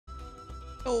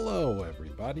Hello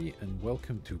everybody and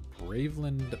welcome to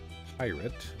Braveland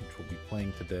Pirate, which we'll be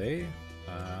playing today.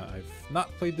 I've not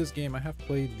played this game. I have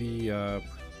played the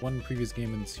one previous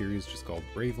game in the series just called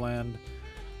Braveland.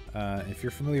 If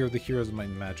you're familiar with the Heroes of Might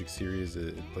and Magic series,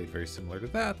 it played very similar to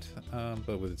that,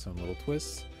 but with its own little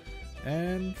twists.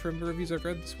 And from the reviews I've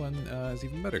read, this one is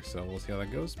even better, so we'll see how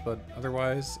that goes. But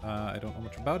otherwise, I don't know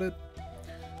much about it,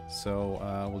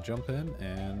 so we'll jump in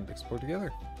and explore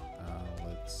together.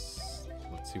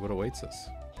 Let's see what awaits us.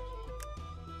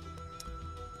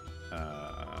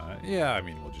 Yeah, I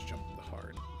mean, we'll just jump into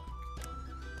hard.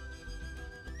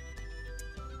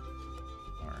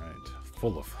 Alright.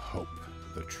 Full of hope,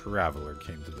 the traveler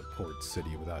came to the port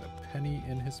city without a penny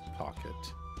in his pocket.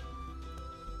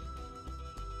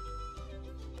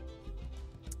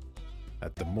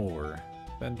 At the moor,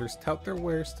 vendors tout their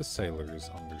wares to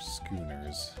sailors on their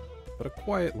schooners, but a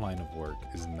quiet line of work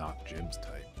is not Jim's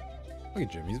type. Look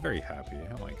at Jim, he's very happy.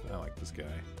 I like this guy.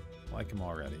 I like him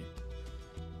already.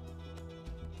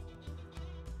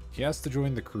 He asked to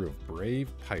join the crew of brave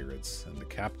pirates, and the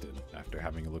captain, after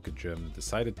having a look at Jim,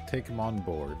 decided to take him on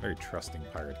board. Very trusting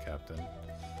pirate captain.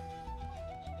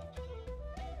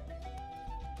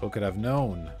 Who could have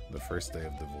known the first day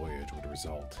of the voyage would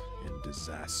result in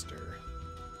disaster?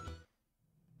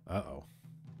 Uh-oh.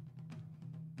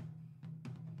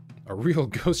 A real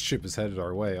ghost ship is headed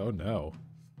our way. Oh no.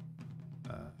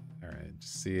 Alright,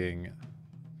 just seeing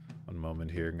one moment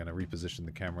here. I'm going to reposition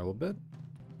the camera a little bit.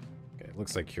 Okay, it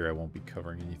looks like here I won't be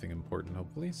covering anything important,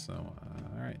 hopefully. So,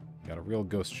 alright. Got a real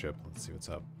ghost ship. Let's see what's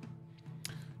up.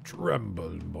 Tremble,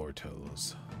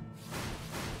 mortals.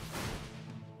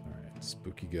 Alright,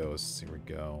 spooky ghosts. Here we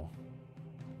go.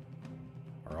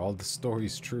 Are all the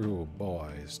stories true,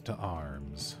 boys? To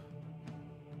arms.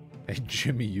 Hey,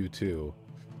 Jimmy, you too.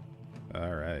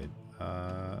 Alright.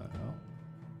 Well.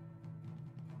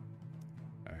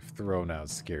 I've thrown out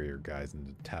scarier guys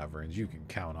into taverns. You can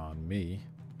count on me.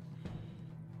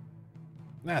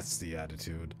 That's the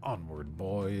attitude. Onward,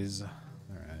 boys.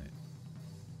 Alright.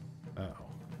 Uh-oh.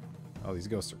 Oh, these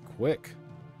ghosts are quick.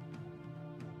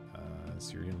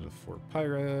 So your unit of 4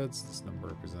 pirates. This number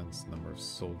represents the number of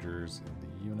soldiers in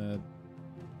the unit.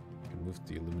 You can move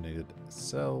to the illuminated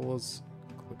cells.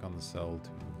 Click on the cell to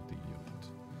move the unit.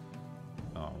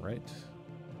 Alright.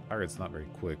 Pirate's not very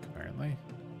quick, apparently.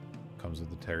 Comes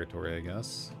with the territory, I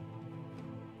guess.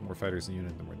 The more fighters in the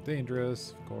unit, the more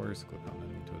dangerous. Of course, click on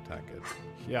enemy to attack it.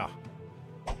 Yeah.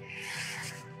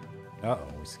 Uh-oh,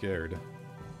 we're scared.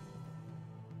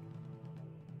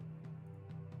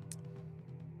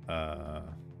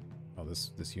 Oh,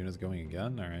 this unit's going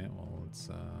again? Alright, well, let's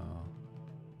go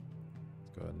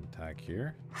ahead and attack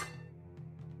here.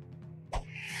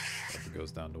 It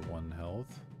goes down to 1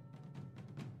 health.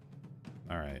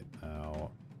 Alright,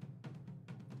 now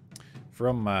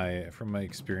from my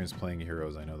experience playing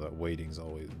heroes, I know that waiting's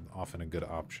often a good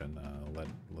option. Let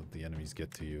the enemies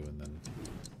get to you and then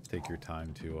take your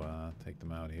time to take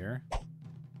them out here.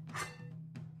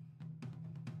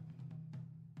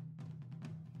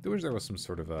 I wish there was some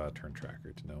sort of a turn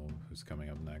tracker to know who's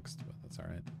coming up next, but that's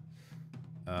alright.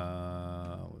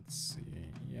 Let's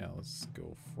see. Yeah, let's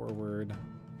go forward.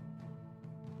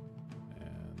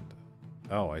 And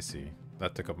oh, I see.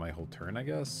 That took up my whole turn, I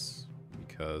guess,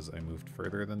 because I moved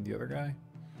further than the other guy.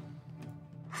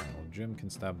 Well, Jim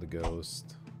can stab the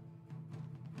ghost.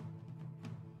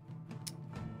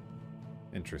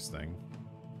 Interesting.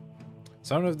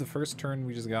 So I don't know if the first turn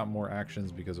we just got more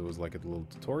actions because it was like a little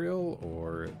tutorial,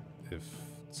 or if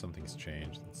something's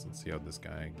changed. Let's see how this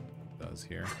guy does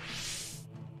here.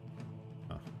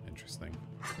 Huh, interesting.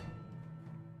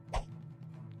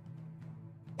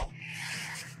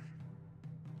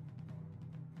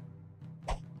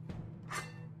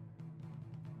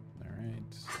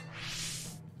 Alright.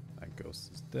 That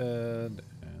ghost is dead,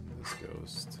 and this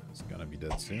ghost is gonna be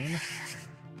dead soon.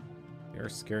 They are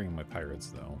scaring my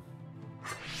pirates, though.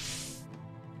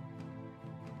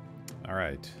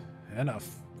 Alright,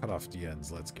 enough. Cut off the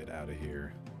ends, let's get out of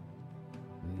here.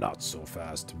 Not so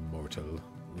fast, mortal.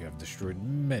 We have destroyed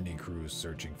many crews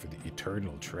searching for the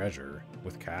eternal treasure.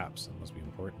 With caps, that must be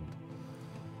important.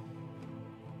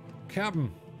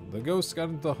 Captain, the ghosts got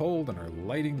into the hold and are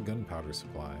lighting gunpowder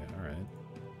supply. Alright.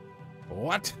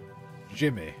 What?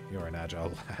 Jimmy, you're an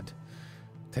agile lad.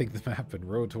 Take the map and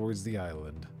row towards the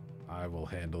island. I will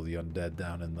handle the undead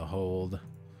down in the hold.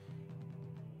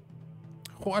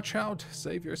 Watch out!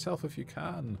 Save yourself if you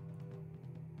can.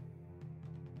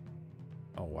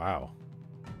 Oh, wow.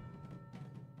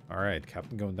 Alright,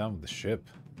 Captain going down with the ship.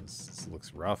 This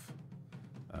looks rough.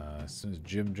 As soon as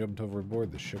Jim jumped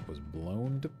overboard, the ship was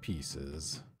blown to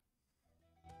pieces.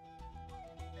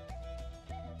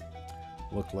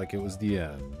 Looked like it was the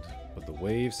end, but the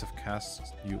waves have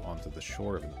cast you onto the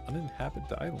shore of an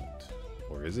uninhabited island.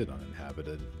 Or is it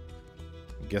uninhabited?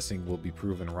 I'm guessing we'll be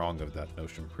proven wrong of that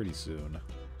notion pretty soon.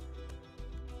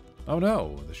 Oh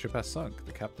no! The ship has sunk.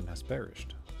 The captain has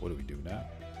perished. What do we do now?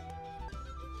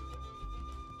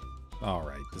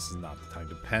 Alright, this is not the time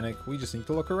to panic. We just need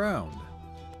to look around.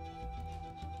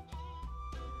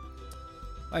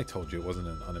 I told you it wasn't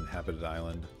an uninhabited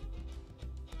island.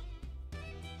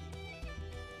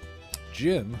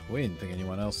 Jim? We didn't think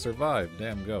anyone else survived.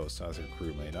 Damn ghost. As your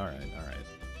crewmate. Alright, alright.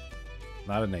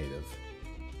 Not a native.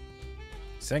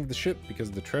 Sank the ship because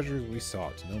of the treasures we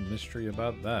sought. No mystery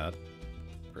about that.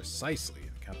 Precisely.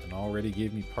 The captain already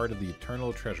gave me part of the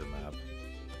eternal treasure map.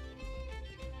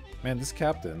 Man, this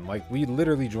captain, like, we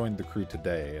literally joined the crew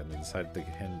today, and they decided to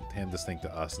hand this thing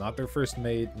to us. Not their first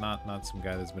mate, not some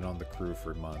guy that's been on the crew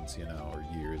for months, you know, or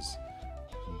years.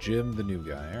 Jim, the new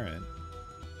guy. Alright.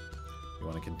 You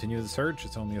want to continue the search?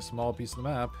 It's only a small piece of the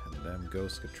map, and the damn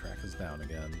ghosts could track us down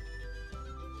again.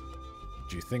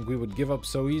 Do you think we would give up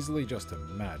so easily? Just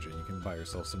imagine. You can buy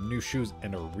yourself some new shoes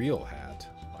and a real hat.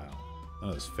 Wow. None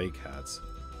of those fake hats.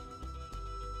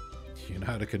 You know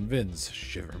how to convince.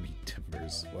 Shiver me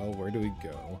timbers. Well, where do we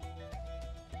go?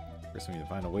 First we need to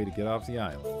find a way to get off the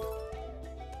island.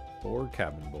 4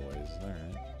 cabin boys.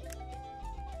 Alright.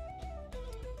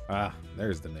 Ah,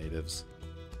 there's the natives.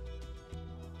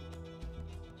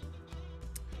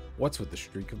 What's with the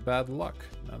streak of bad luck?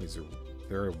 Now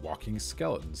they're walking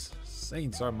skeletons.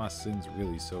 Saints, are my sins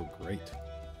really so great?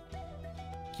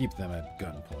 Keep them at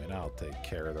gunpoint. I'll take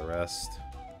care of the rest.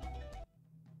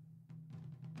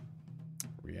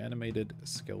 Reanimated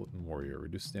skeleton warrior.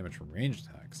 Reduces damage from ranged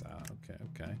attacks. Ah,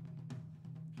 okay.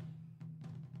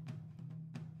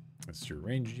 That's your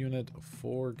ranged unit of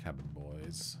 4 cabin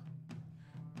boys.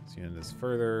 This unit is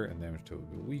further and damage to it will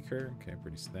be weaker. Okay,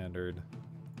 pretty standard.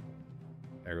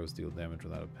 Arrows deal damage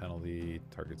without a penalty.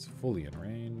 Target's fully in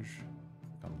range.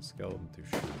 Click on the skeleton to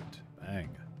shoot. Bang.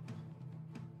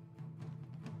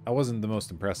 That wasn't the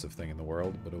most impressive thing in the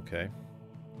world, but okay.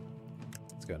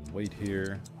 Let's go ahead and wait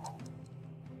here.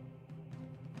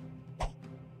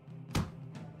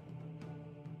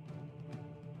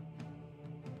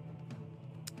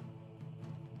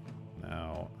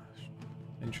 Now,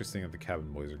 interesting that the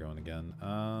cabin boys are going again.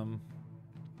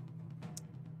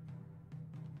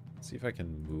 See if I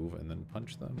can move and then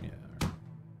punch them.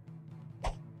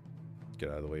 Yeah. Get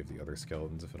out of the way of the other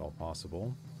skeletons if at all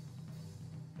possible.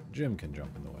 Jim can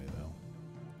jump in the way though.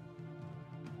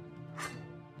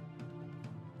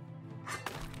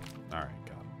 Alright,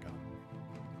 got him.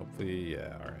 Hopefully,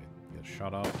 yeah, alright. Get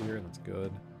shot off here, that's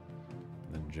good.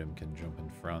 And then Jim can jump in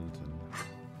front and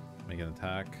make an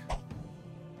attack.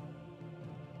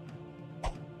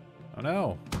 Oh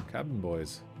no! Cabin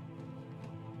boys.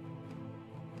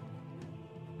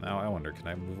 Now I wonder, can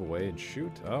I move away and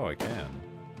shoot? Oh, I can.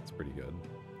 That's pretty good.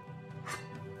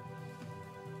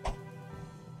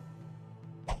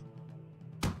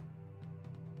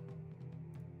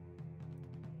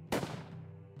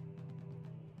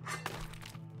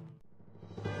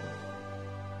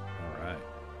 Alright.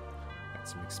 Got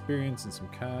some experience and some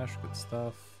cash. Good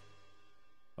stuff.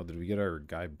 Oh, did we get our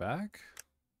guy back?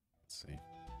 Let's see.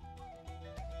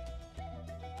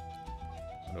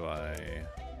 How do I...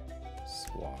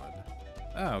 Squad.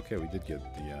 Ah, okay, we did get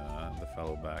the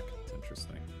fellow back. It's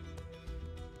interesting.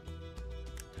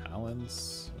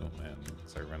 Talents. Oh man,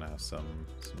 looks like we're gonna have some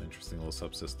interesting little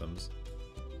subsystems.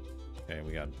 Okay,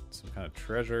 we got some kind of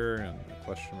treasure and a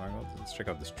question mark. Let's check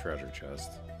out this treasure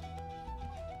chest.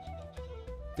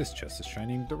 This chest is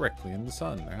shining directly in the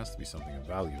sun. There has to be something of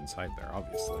value inside there,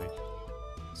 obviously.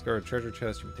 Discard a treasure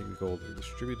chest. You can take the gold or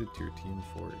distribute it to your team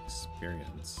for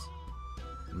experience.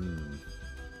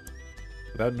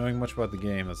 Without knowing much about the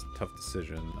game, that's a tough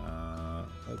decision.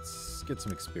 Let's get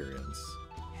some experience.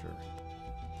 Sure.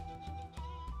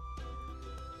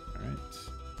 Alright.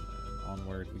 And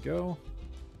onward we go.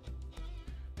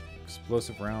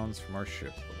 Explosive rounds from our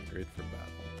ship will be great for battle.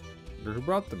 Wonder who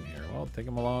brought them here? Well, take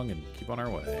them along and keep on our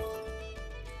way.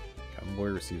 Cabin boy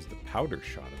receives the powder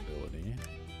shot ability.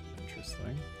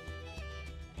 Interesting.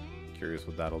 Curious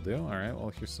what that'll do. Alright, well,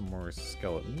 here's some more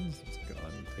skeletons. Let's go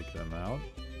ahead and take them out.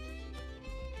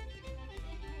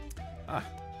 Ah,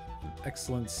 an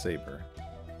excellent saber.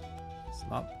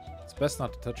 It's best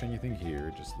not to touch anything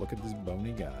here. Just look at this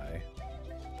bony guy.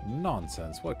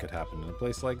 Nonsense. What could happen in a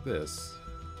place like this?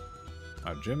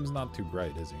 Oh, Jim's not too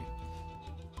bright, is he?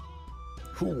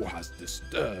 Who has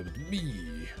disturbed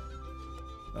me?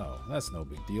 Oh, that's no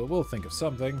big deal. We'll think of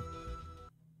something.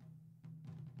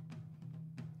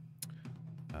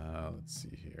 Let's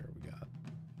see here. We got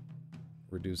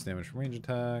reduce damage from range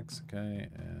attacks. Okay,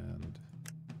 and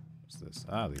what's this?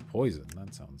 Ah, the poison.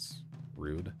 That sounds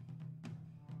rude.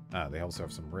 Ah, they also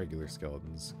have some regular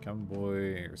skeletons. Cabin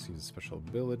Boy receives a special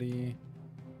ability.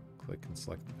 Click and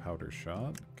select the powder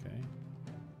shot. Okay.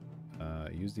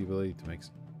 Use the ability to make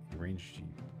ranged.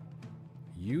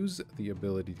 Use the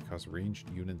ability to cause ranged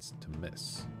units to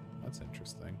miss. That's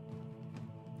interesting.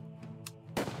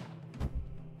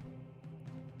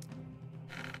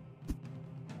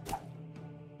 Well,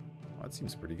 that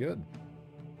seems pretty good.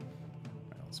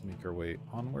 Right, let's make our way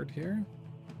onward here.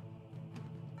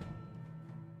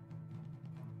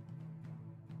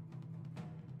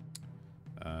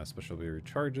 Special ability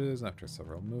recharges after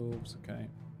several moves. Okay.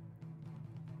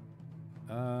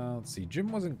 Let's see.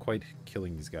 Jim wasn't quite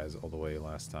killing these guys all the way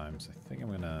last time, so I think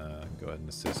I'm gonna go ahead and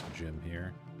assist Jim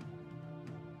here.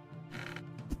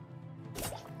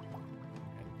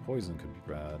 And poison could be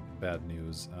bad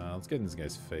news. Let's get in this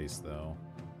guy's face, though.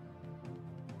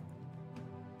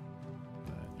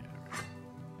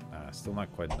 Yeah. Still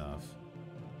not quite enough.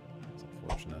 It's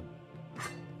unfortunate.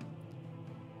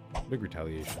 Big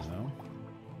retaliation, though.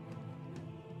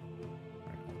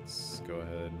 Alright, let's go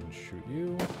ahead and shoot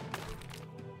you.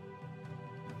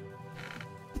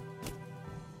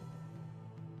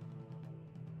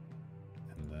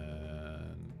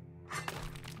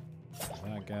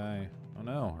 Guy. Oh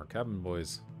no, our cabin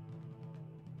boys.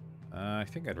 I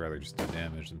think I'd rather just do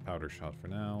damage than powder shot for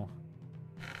now.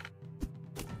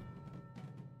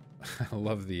 I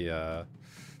love the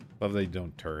love they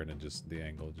don't turn and just the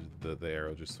angle, just the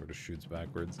arrow just sort of shoots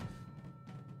backwards.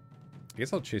 I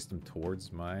guess I'll chase them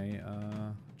towards my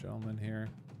gentleman here.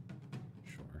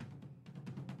 Sure.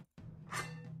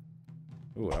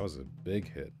 Ooh, that was a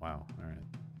big hit. Wow. Alright.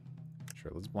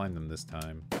 Sure, let's blind them this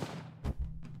time.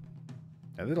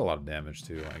 I did a lot of damage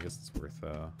too. I guess it's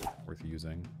worth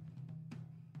using.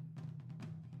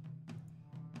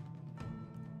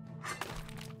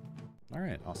 All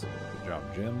right, awesome. Good job,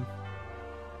 Jim.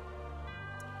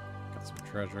 Got some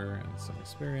treasure and some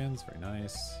experience. Very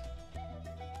nice.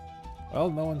 Well,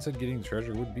 no one said getting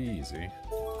treasure would be easy.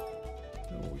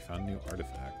 Oh, we found new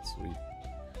artifacts. Sweet.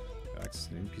 Got access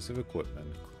to a new piece of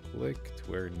equipment. Click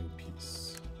to wear a new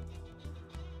piece.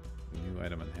 New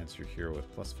item enhance your hero with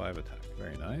 +5 attack.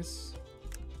 Very nice.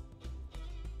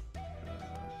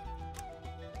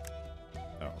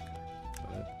 Oh,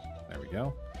 okay. There we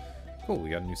go. Cool, we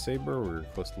got a new saber. We're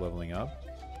close to leveling up.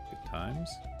 Good times.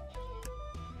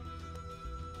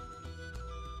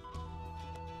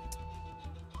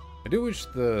 I do wish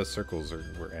the circles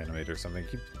were animated or something. I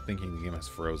keep thinking the game has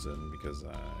frozen because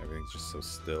everything's just so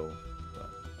still. But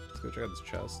let's go check out this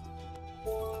chest.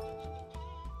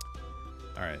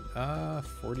 Alright,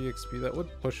 40 XP, that would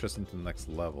push us into the next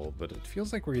level, but it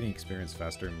feels like we're getting experience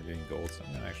faster and we're getting gold, so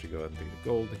I'm going to actually go ahead and take the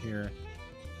gold here,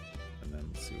 and then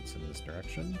see what's in this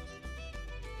direction.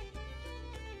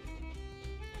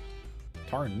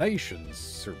 Tarnations,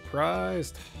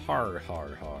 surprised, har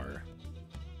har har.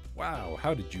 Wow,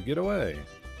 how did you get away?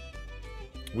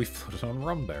 We floated on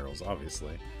rum barrels,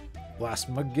 obviously. Blast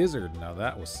my gizzard, now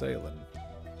that was sailing.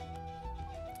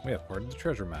 We have part of the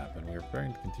treasure map, and we are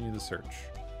preparing to continue the search.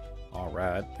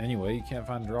 Alright, anyway, you can't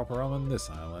find a drop of rum on this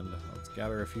island. Let's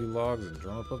gather a few logs and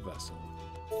drum up a vessel.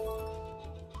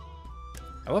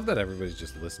 I love that everybody's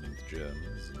just listening to Jim.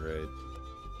 This is great.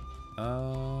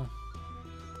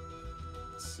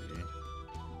 Let's see.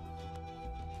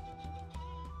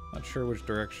 Not sure which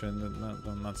direction.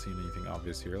 I'm not seeing anything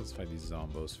obvious here. Let's fight these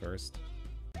zombos first.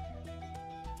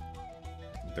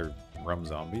 They're rum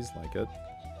zombies, like it.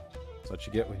 That's what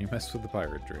you get when you mess with the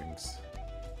pirate drinks.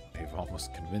 They've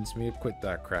almost convinced me to quit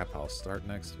that crap. I'll start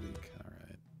next week.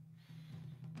 Alright.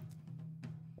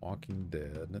 Walking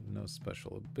Dead. No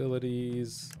special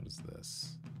abilities. What is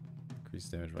this? Increase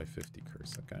damage by 50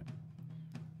 curse. Okay.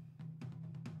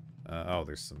 Oh,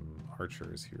 there's some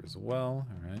archers here as well.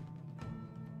 Alright.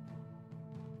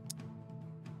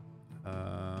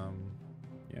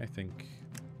 Yeah, I think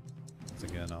once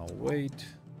again I'll wait.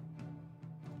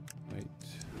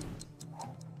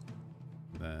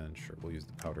 Then, sure, we'll use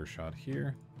the powder shot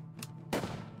here.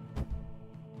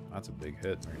 That's a big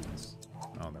hit. Very nice.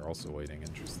 Oh, and they're also waiting.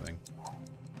 Interesting.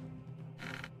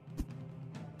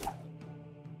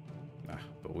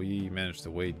 But we managed to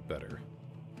wait better.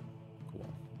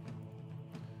 Cool.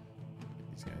 Get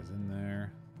these guys in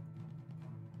there.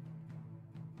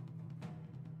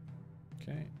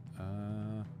 Okay.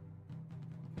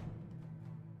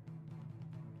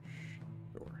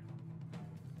 Sure.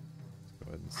 Go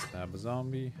ahead and stab a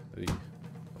zombie. Hey,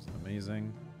 wasn't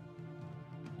amazing.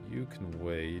 You can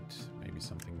wait. Maybe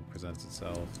something presents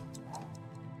itself.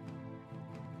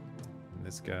 In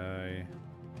This guy.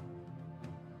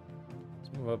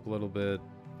 Let's move up a little bit.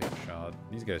 Take a shot.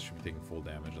 These guys should be taking full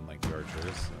damage, unlike the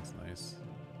archers. That's nice.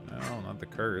 No, not the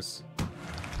curse.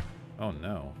 Oh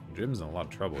no. Jim's in a lot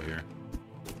of trouble here.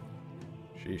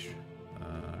 Sheesh.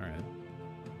 Alright.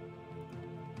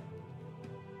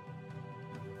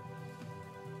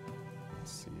 Let's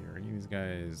see. Are any of these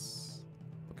guys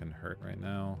looking hurt right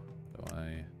now? Do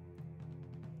I...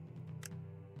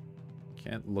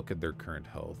 Can't look at their current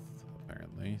health,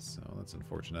 apparently, so that's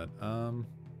unfortunate.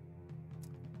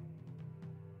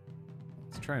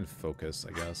 Let's try and focus,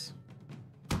 I guess.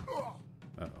 Uh-oh.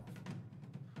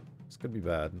 This could be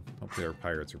bad. Hopefully our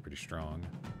pirates are pretty strong.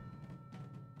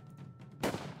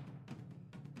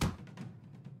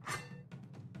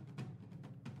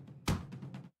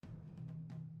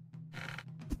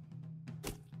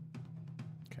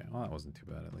 Okay, well that wasn't too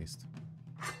bad at least.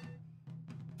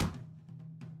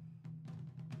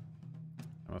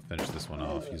 I'm gonna finish this one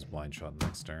off, use blind shot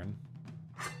next turn.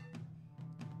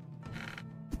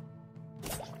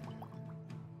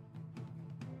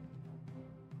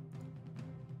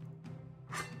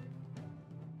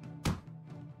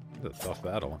 A tough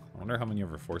battle. I wonder how many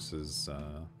of our forces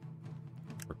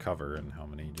recover and how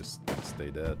many just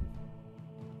stay dead.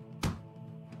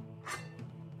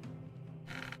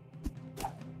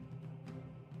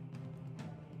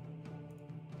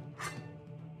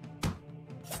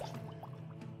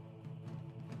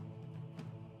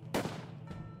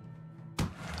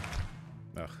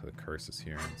 Ugh, the curse is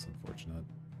here. It's unfortunate.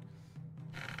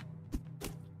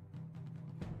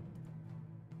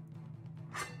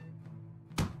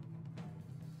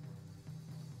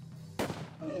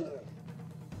 I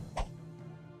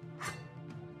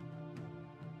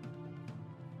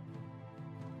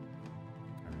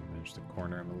managed to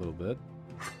corner him a little bit.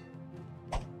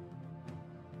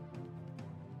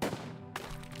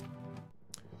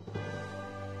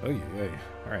 Oh yeah.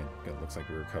 Alright, good. Looks like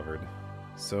we recovered.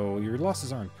 So your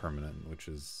losses aren't permanent, which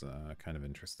is kind of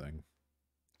interesting.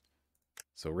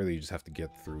 So really you just have to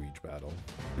get through each battle.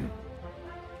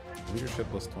 Leadership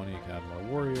plus 20, you can add more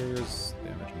warriors,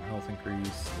 damage and health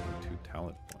increase, 2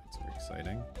 talent points, very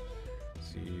exciting.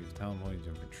 Receive talent points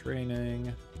for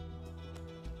training.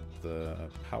 The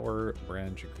power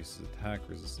branch increases attack,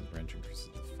 resistance branch increases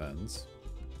defense.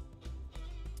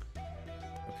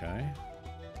 Okay,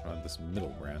 this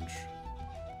middle branch.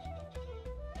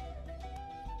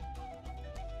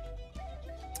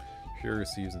 Pure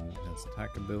receives an enhanced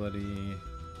attack ability.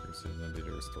 Receives an ability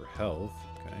to restore health.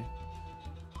 Okay.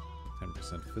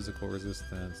 10% physical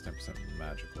resistance, 10%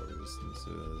 magical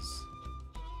resistances.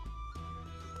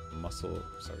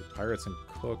 Pirates and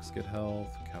cooks get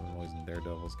health. Cabin boys and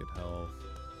daredevils get health.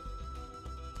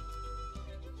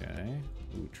 Okay.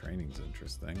 Ooh, training's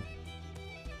interesting.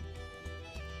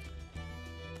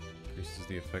 Increases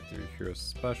the effect of your hero's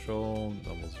special,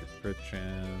 doubles your crit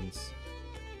chance.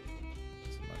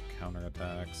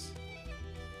 Counterattacks.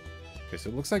 Okay, so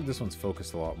it looks like this one's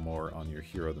focused a lot more on your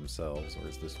hero themselves,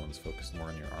 whereas this one's focused more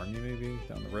on your army, maybe,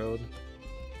 down the road.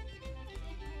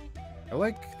 I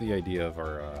like the idea of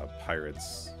our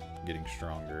pirates getting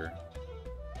stronger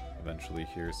eventually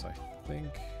here, so I think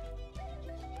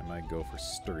I might go for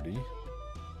sturdy.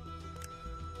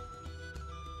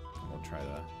 We'll try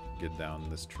to get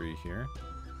down this tree here.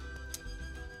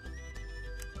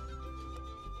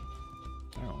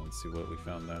 Oh, let's see what we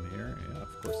found down here. Yeah,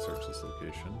 of course, search this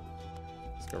location.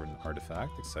 Discovered an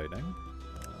artifact, exciting.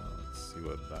 Let's see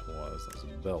what that was. That was a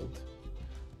belt.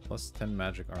 Plus 10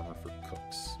 magic armor for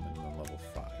cooks, minimum level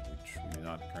 5, which we do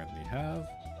not currently have.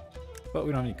 But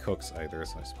we don't have any cooks either,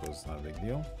 so I suppose it's not a big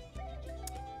deal.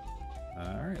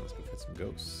 Alright, let's go fight some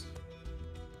ghosts.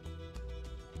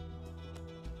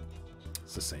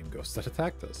 It's the same ghost that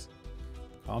attacked us.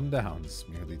 Calm down, it's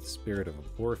merely the spirit of a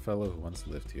poor fellow who once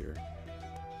lived here.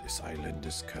 This island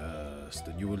is cursed,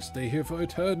 and you will stay here for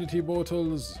eternity,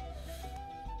 mortals.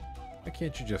 Why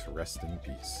can't you just rest in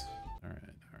peace? Alright.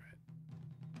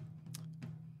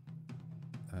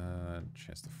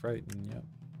 Chance to frighten, yep.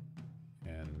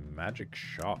 And magic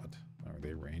shot. Are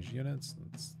they ranged units?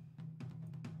 Let's...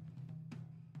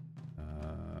 how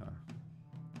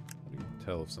do you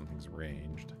tell if something's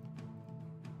ranged?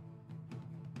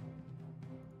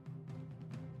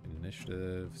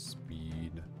 Initiative,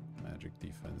 speed, magic,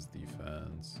 defense.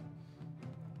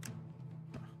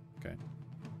 Okay.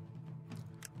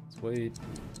 Let's wait.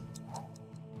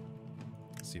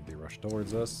 See if they rush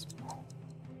towards us.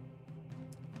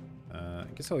 I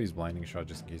guess I'll use blinding shot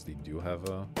just in case they do have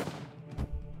a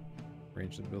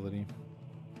ranged ability.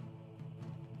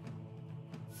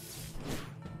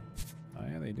 Oh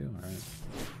yeah, they do. Alright.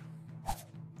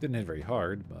 Didn't hit very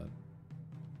hard, but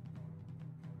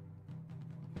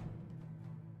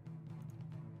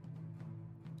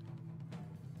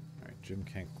Jim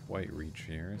can't quite reach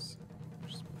here, so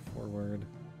just move forward.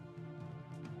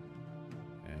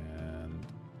 And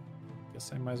I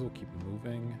guess I might as well keep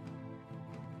moving.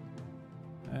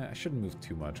 I shouldn't move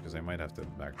too much because I might have to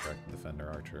backtrack the defender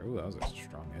archer. Ooh, that was a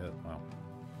strong hit. Wow.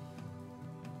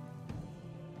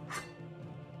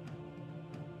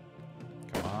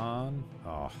 Come on.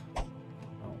 Oh.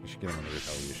 Well, we should get him under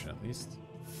retaliation at least.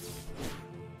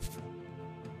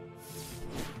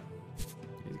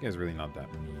 These guys are really not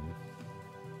that mean.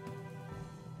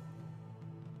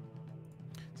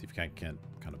 See if I can't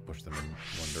kind of push them in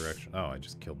one direction. Oh, I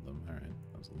just killed them. Alright.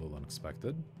 That was a little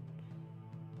unexpected.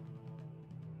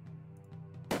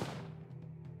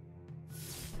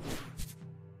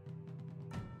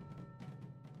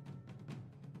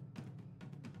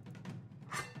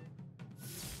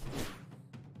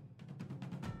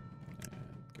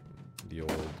 The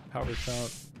old powder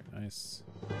shot. Very nice.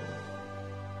 Alright,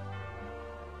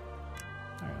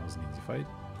 that was an easy fight.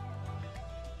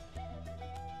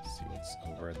 Let's see what's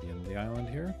over at the end of the island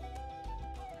here.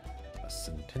 A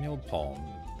centennial palm.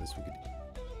 This we could...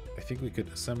 I think we could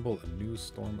assemble a new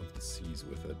storm of the seas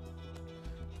with it.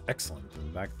 Excellent.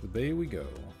 And back to the bay we go.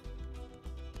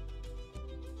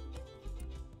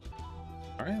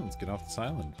 Alright, let's get off this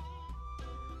island.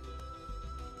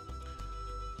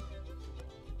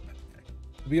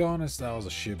 To be honest, I was a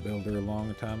shipbuilder a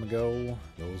long time ago.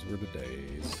 Those were the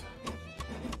days.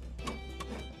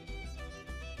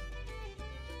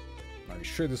 Are you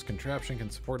sure this contraption can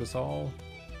support us all?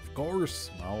 Of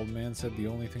course. My old man said the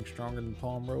only thing stronger than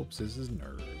palm ropes is his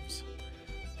nerves.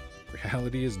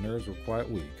 Reality, his nerves were quite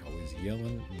weak, always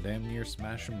yelling and damn near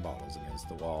smashing bottles against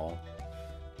the wall.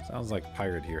 Sounds like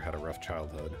Pirate here had a rough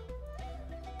childhood.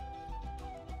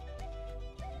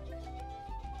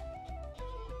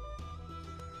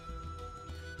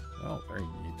 Oh, very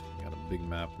neat. We got a big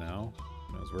map now.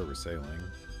 Knows where we're sailing.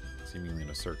 Seemingly in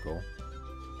a circle.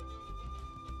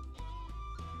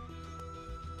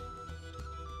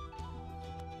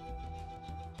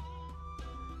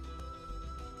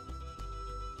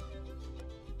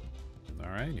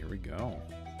 Alright, here we go.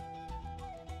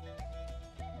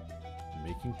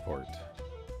 Making port.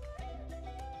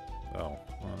 Oh,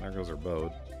 well, there goes our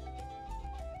boat.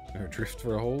 We were adrift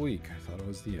for a whole week. I thought it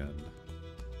was the end.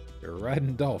 We were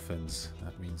riding dolphins.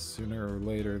 That means sooner or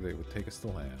later they would take us to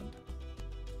land.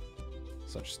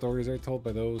 Such stories are told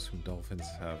by those whom dolphins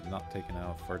have not taken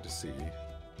out far to sea,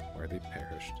 where they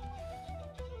perished.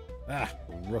 Ah,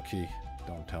 rookie.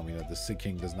 Don't tell me that the Sea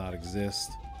King does not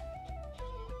exist.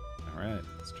 Alright,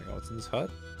 let's check out what's in this hut.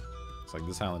 Looks like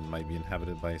this island might be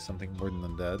inhabited by something more than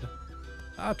undead.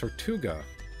 Ah, Tortuga!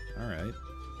 Alright.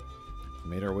 We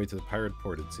made our way to the pirate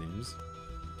port, it seems.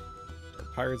 There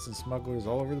are pirates and smugglers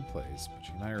all over the place, but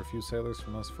you can hire a few sailors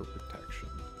from us for protection.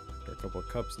 After a couple of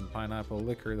cups and pineapple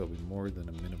liquor, they'll be more than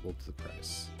amenable to the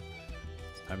price.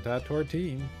 It's time to add to our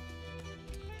team.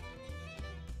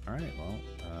 Alright, well,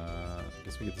 I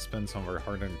guess we get to spend some of our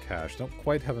hard-earned cash. Don't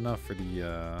quite have enough for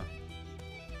the,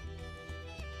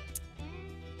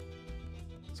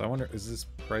 So I wonder, is this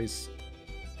price...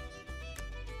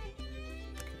 Okay.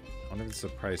 I wonder if it's a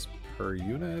price per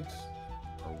unit,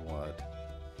 or what?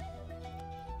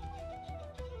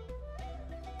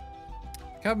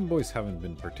 Cabin boys haven't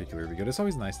been particularly good. It's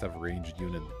always nice to have a ranged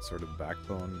unit sort of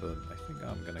backbone, but I think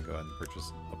I'm gonna go ahead and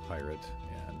purchase a pirate,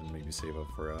 and then maybe save up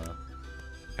for a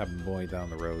cabin boy down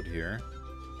the road here.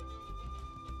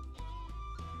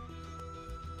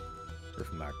 You're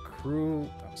from that crew.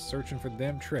 I was searching for the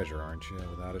damn treasure, aren't you?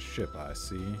 Without a ship, I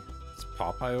see. It's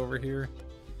Popeye over here.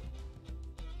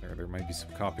 There might be some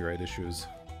copyright issues.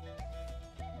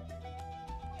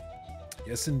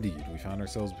 Yes, indeed. We found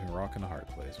ourselves between a rock and a hard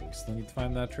place, but we still need to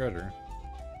find that treasure.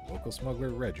 Local smuggler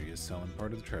Reggie is selling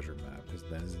part of the treasure map. His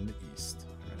den is in the east.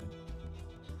 Right.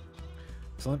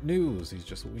 Excellent news. He's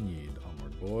just what we need.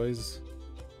 Onward, boys.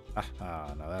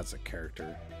 Aha, now that's a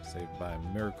character. Saved by a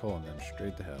miracle and then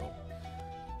straight to hell.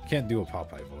 Can't do a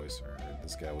Popeye voice, or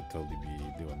this guy would totally be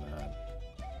doing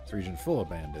that. It's a region full of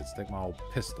bandits. Take my old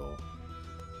pistol.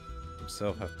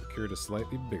 Himself have procured a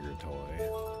slightly bigger toy.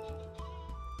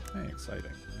 Hey,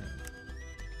 exciting.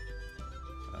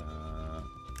 Alright.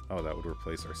 Oh, that would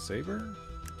replace our saber?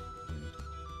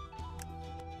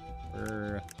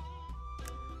 Where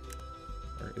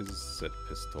is said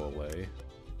pistol lay?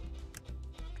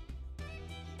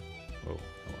 Oh,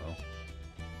 hello.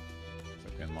 Looks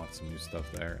like we unlocked some new stuff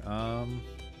there.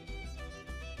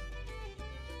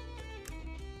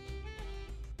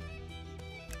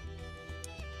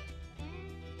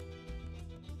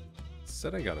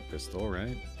 Said I got a pistol,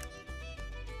 right?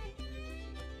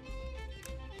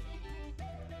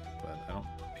 But I don't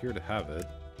appear to have it.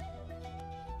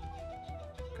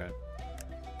 Okay.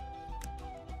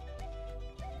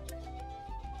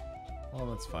 Well,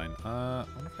 that's fine. I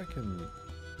wonder if I can...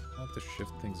 I'll have to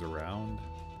shift things around.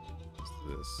 What's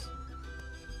this?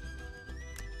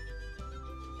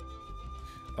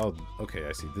 Oh, okay,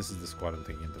 I see. This is the squad I'm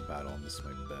taking into battle, and this is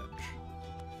my bench.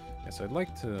 Yeah, so I'd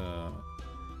like to...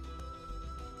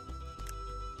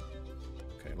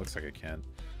 Okay, it looks like I can.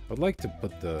 I'd like to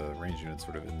put the range unit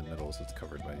sort of in the middle so it's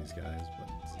covered by these guys, but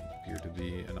it doesn't appear to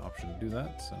be an option to do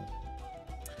that, so...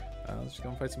 let's just go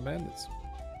and fight some bandits.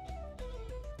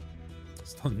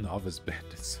 Still novice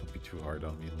bandits, that'll be too hard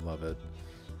on me. Love it.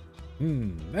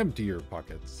 Empty your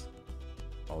pockets.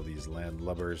 All these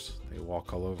landlubbers, they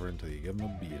walk all over until you give them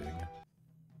a beating.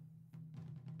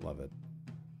 Love it.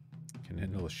 Can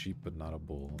handle a sheep but not a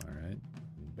bull, alright.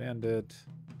 Bandit.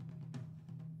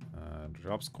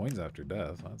 Drops coins after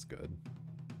death, that's good.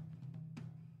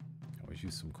 Always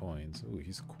use some coins. Ooh,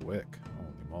 he's quick.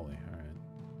 Holy moly, alright.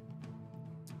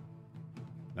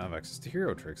 Now I have access to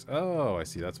hero tricks. Oh, I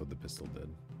see, that's what the pistol did.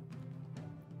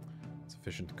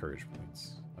 Sufficient courage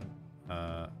points.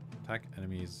 Attack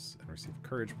enemies and receive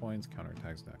courage points.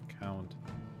 Counterattacks not count.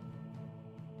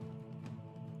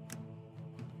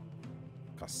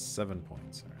 Costs 7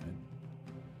 points, alright.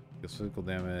 Deals physical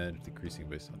damage, decreasing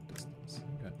based on distance.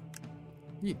 Okay.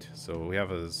 Neat. So we have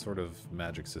a sort of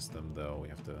magic system, though. We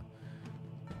have to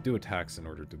do attacks in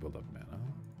order to build up mana.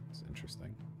 It's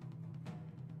interesting.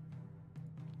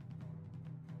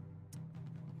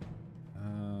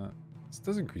 This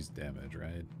does increase damage,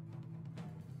 right?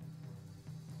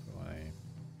 Do I...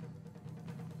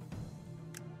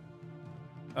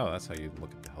 Oh, that's how you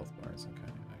look at the health bars.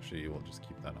 Okay. Actually, we'll just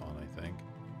keep that on, I think.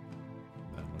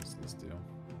 And then what does this do?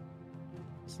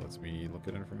 This lets me look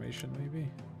at information, maybe?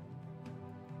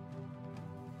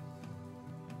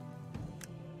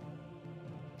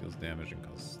 Deals damage and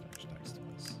causes damage attacks to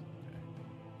us. Okay.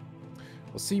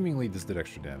 Well, seemingly this did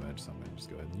extra damage, so I'm going to just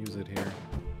go ahead and use it here.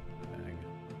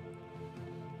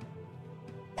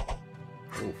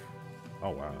 Oof. Oh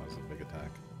wow, that was a big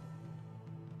attack.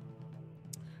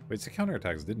 Wait, so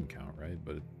counterattacks didn't count, right?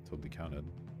 But it totally counted.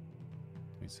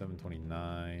 27,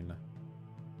 29.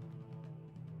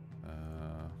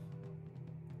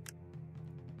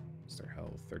 Start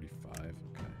health, 35. Okay,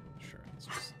 sure. Let's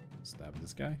just stab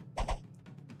this guy.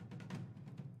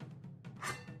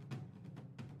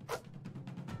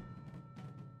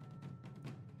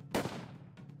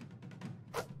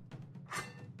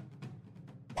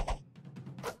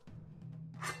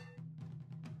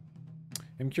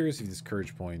 I'm curious if these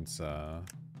courage points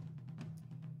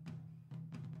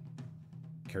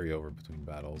carry over between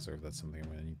battles, or if that's something I'm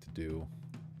going to need to do.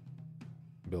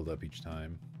 Build up each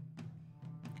time.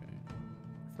 Okay. I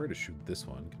prefer to shoot this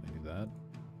one. Can I do that?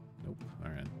 Nope.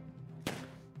 Alright.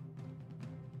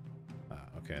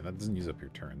 Okay, that doesn't use up your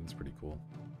turn. That's pretty cool.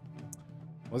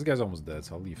 Well, this guy's almost dead,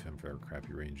 so I'll leave him for our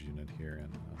crappy range unit here,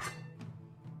 and go ahead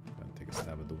and take a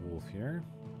stab at the wolf here.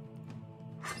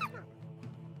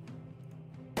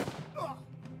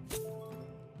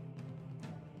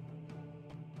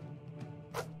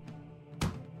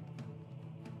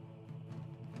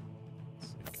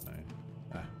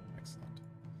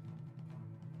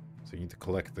 So you need to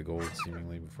collect the gold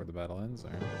seemingly before the battle ends.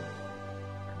 All right.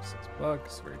 36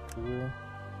 bucks, very cool.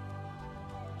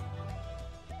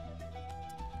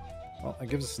 Well, that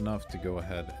gives us enough to go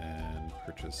ahead and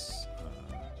purchase,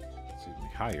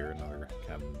 hire another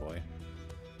cabin boy.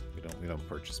 We don't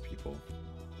purchase people.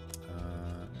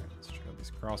 Let's check out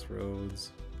these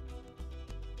crossroads.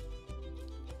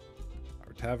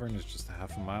 Our tavern is just a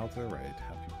half a mile to the right.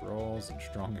 Happy brawls and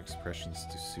strong expressions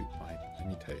to suit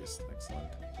any taste.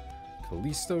 Excellent.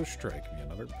 Callisto, strike me,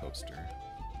 another poster.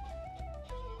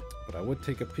 But I would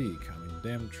take a peek. I mean,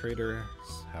 damn traders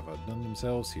have outdone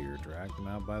themselves here. Dragged them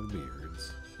out by the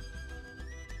beards.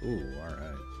 Ooh,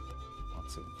 alright.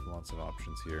 Lots of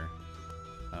options here.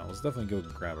 Let's definitely go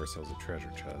grab ourselves a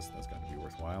treasure chest. That's got to be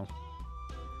worthwhile.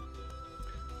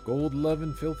 Gold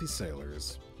loving filthy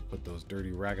sailors. Put those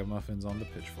dirty ragamuffins on the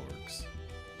pitchforks.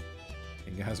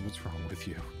 Hey guys, what's wrong with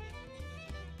you?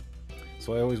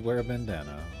 So I always wear a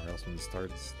bandana, or else when the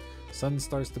sun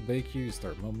starts to bake you, you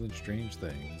start mumbling strange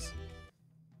things.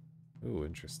 Ooh,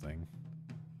 interesting.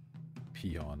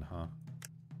 Peon, huh?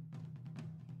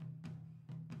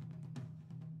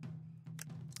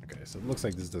 Okay, so it looks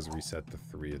like this does reset to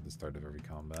 3 at the start of every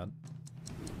combat.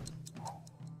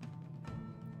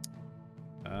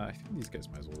 I think these guys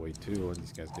might as well wait too, and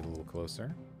these guys get a little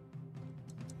closer.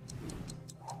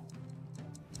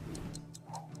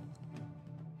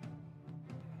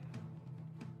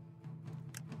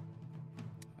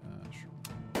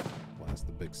 Sure. Blast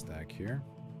the big stack here.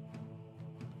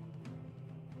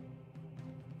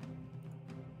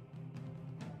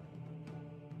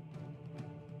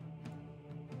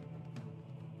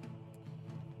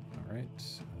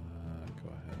 Alright, go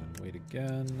ahead and wait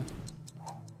again.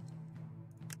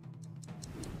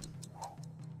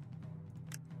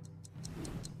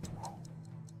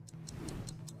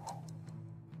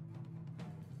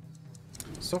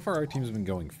 So far our team's been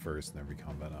going first in every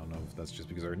combat. I don't know if that's just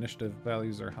because our initiative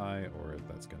values are high or if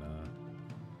that's gonna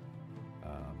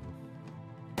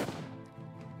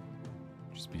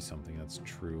just be something that's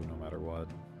true no matter what.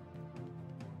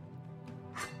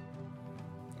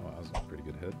 Oh, that was a pretty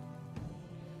good hit.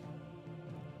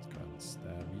 Let's go ahead and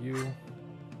stab you.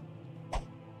 Oh,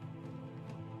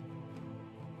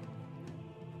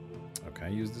 can I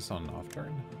use this on off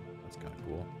turn? That's kind of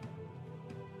cool.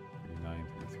 39,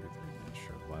 33, 39.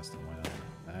 Sure, last one went out.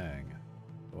 Dang.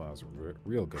 Oh, that was a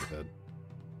real good hit.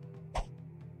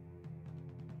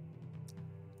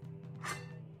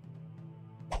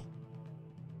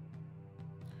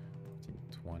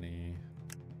 20.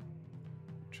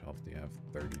 Which health do you have?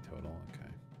 30 total.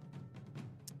 Okay.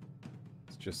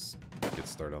 Let's just get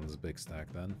started on this big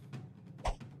stack then.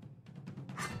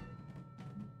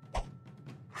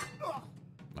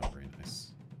 Not very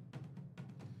nice.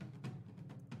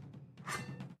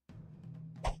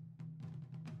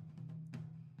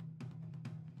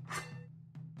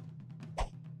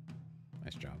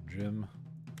 Nice job, Jim.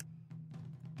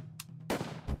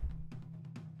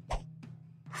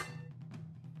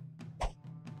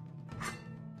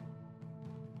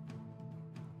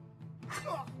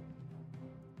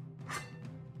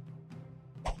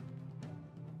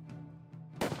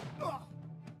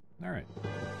 Alright.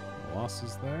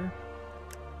 Losses there.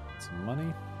 Some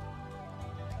money.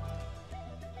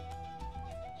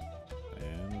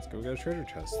 And let's go get a treasure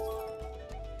chest.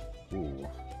 Ooh.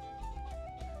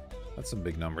 That's some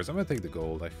big numbers. I'm gonna take the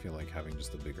gold. I feel like having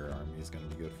just a bigger army is gonna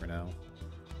be good for now.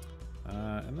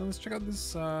 And then let's check out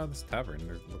this this tavern.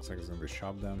 There looks like there's gonna be a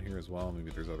shop down here as well.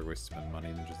 Maybe there's other ways to spend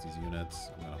money than just these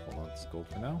units. I'm gonna hold on to this gold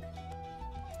for now.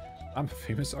 I'm a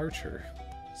famous archer,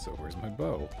 so where's my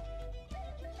bow?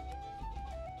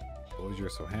 Boys, you're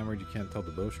so hammered you can't tell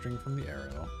the bowstring from the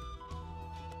arrow.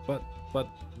 But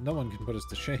no one can put us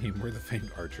to shame. We're the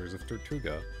famed archers of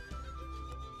Tortuga.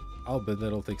 I'll bet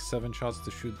that'll take 7 shots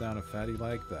to shoot down a fatty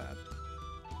like that.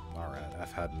 Alright,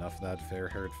 I've had enough of that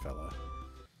fair-haired fella.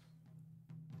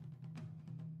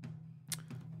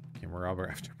 Became a robber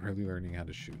after barely learning how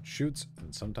to shoot. Shoots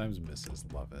and sometimes misses.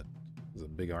 Love it. It's a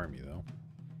big army, though.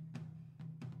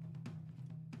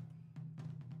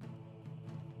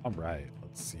 Alright,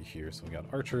 let's see here. So we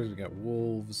got archers, we got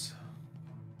wolves.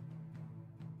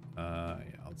 Yeah,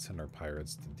 let's send our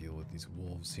pirates to deal with these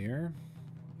wolves here.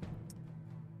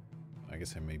 I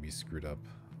guess I maybe screwed up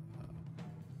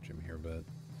Jim here a bit.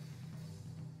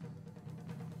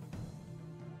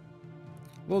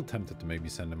 A little tempted to maybe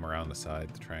send him around the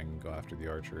side to try and go after the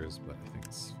archers, but I think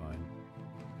it's fine.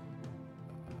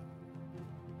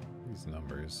 These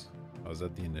numbers. Oh, is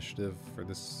that the initiative for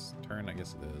this turn? I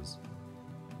guess it is.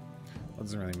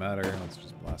 Doesn't really matter. Let's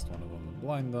just blast one of them and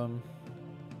blind them.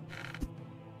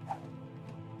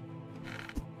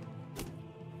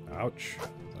 Ouch.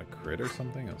 Is that a crit or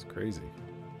something? That's crazy.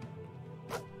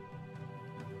 Alright.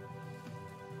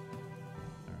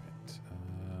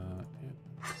 Yeah.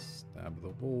 Stab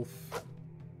the wolf.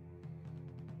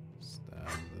 Stab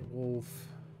the wolf.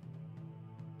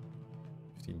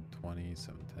 15, 20,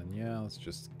 7, 10. Yeah, let's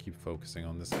just keep focusing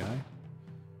on this guy.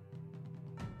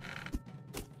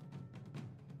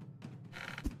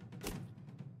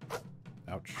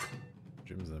 Ouch.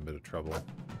 Jim's in a bit of trouble.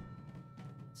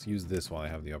 Let's use this while I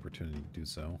have the opportunity to do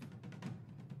so.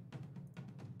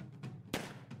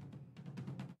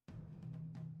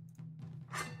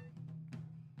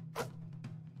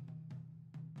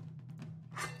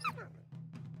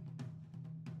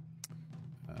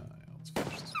 Let's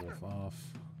finish this wolf off.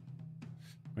 I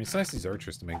mean, it's nice these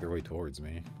archers to make their way towards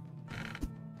me.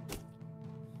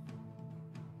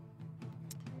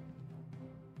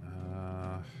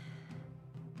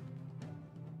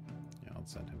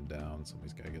 Send him down.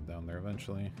 Somebody's got to get down there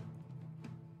eventually.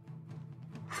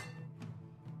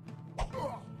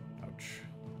 Ouch.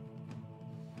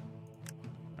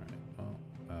 Alright, well,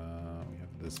 we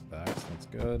have this back, so that's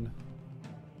good.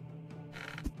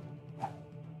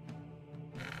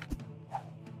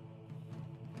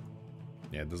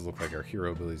 Yeah, it does look like our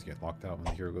hero abilities get locked out when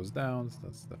the hero goes down, so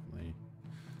that's definitely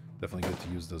good to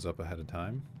use those up ahead of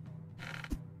time.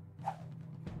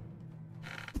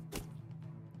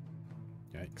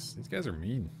 Yikes, these guys are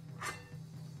mean.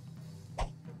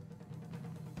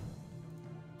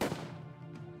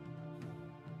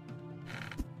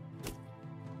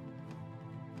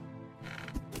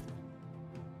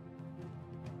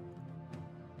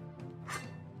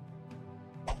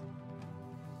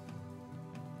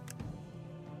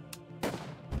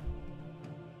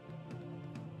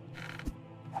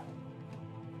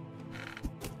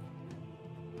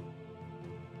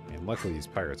 luckily these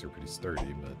pirates are pretty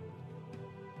sturdy, but...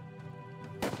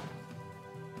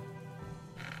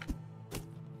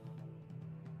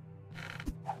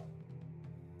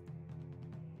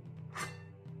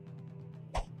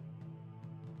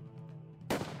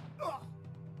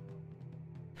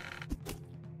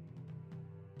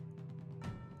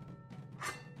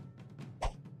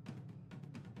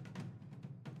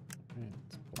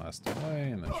 Blast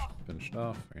away, and then finished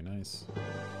off. Very nice.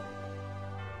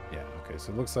 Yeah, okay,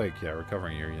 so it looks like, yeah,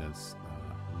 recovering your units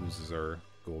loses our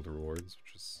gold rewards,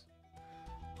 which is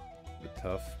a bit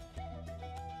tough.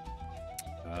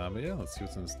 But yeah, let's see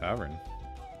what's in this tavern.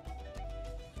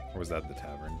 Or was that the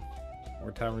tavern?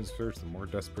 More taverns first, the more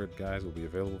desperate guys will be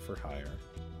available for hire.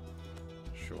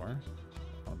 Sure.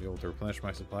 I'll be able to replenish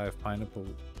my supply of pineapple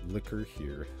liquor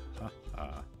here. Ha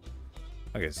ha.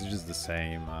 Okay, so just the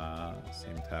same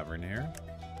tavern here.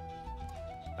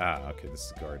 Ah, okay, this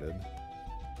is guarded.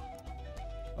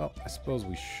 Well, I suppose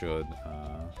we should.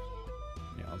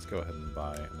 Yeah, let's go ahead and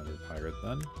buy another pirate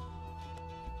then.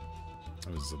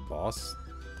 It was a boss,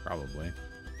 probably.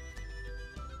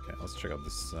 Okay, let's check out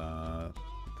this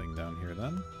thing down here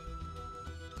then.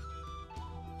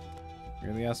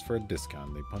 Merely asked for a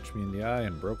discount. They punched me in the eye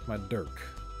and broke my dirk.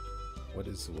 What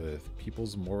is with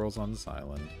people's morals on this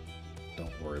island?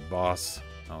 Don't worry, boss.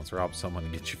 Now let's rob someone to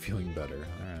get you feeling better.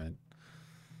 Alright.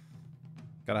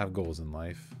 Gotta have goals in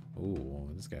life. Ooh,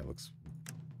 this guy looks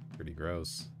pretty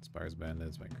gross. Inspires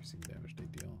bandits by increasing damage they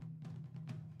deal.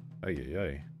 Ay, ay,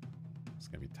 ay. It's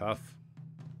gonna be tough.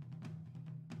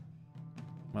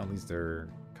 Well, at least they're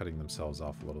cutting themselves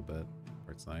off a little bit,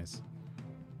 where it's nice.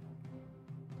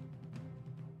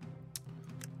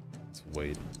 Let's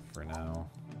wait for now.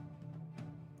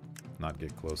 Not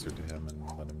get closer to him and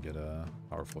let him get a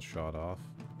powerful shot off.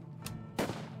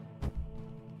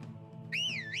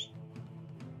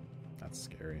 That's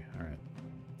scary. Alright.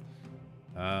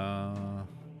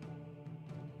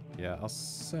 Yeah, I'll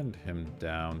send him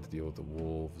down to deal with the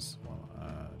wolves while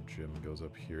Jim goes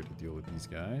up here to deal with these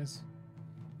guys.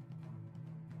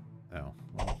 Oh,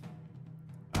 well.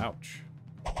 Ouch.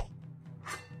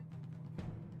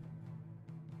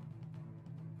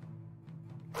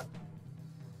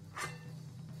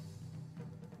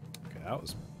 Okay, that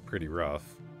was pretty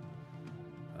rough.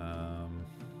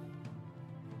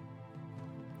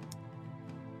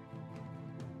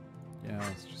 Yeah,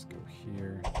 let's just go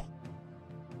here.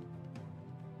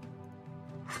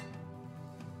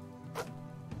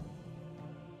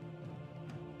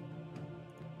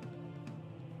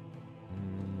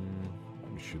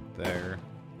 Let me shoot there.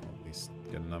 I'll at least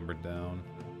get a number down.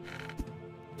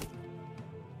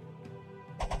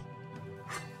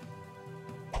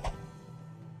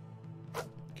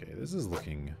 Okay, this is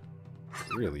looking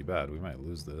really bad. We might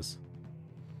lose this.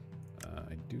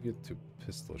 I do get to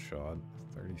pistol shot.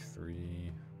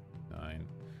 33, 9.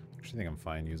 Actually, think I'm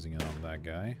fine using it on that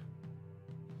guy.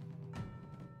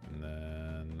 And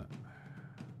then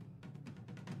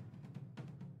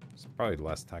it's probably the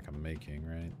last attack I'm making,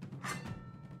 right?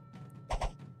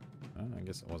 I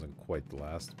guess it wasn't quite the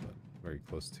last, but very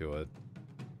close to it.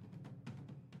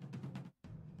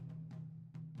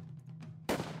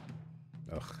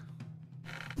 Ugh.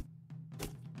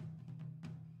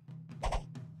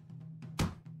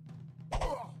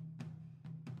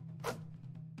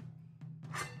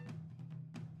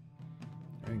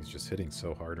 Everything's just hitting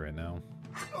so hard right now.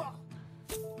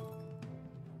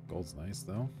 Gold's nice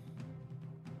though.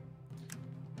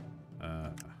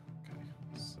 Okay,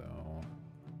 so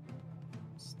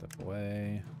step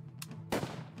away.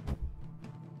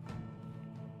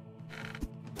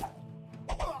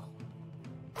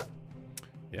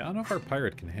 Yeah, I don't know if our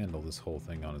pirate can handle this whole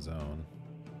thing on his own.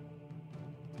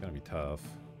 It's gonna be tough.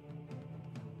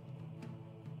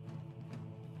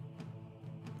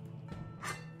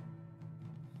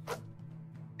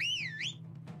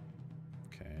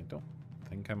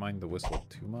 I mind the whistle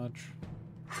too much.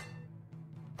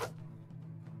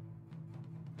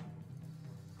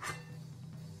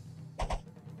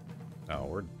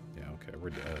 Oh, yeah, okay,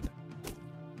 we're dead.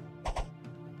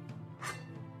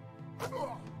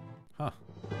 Huh.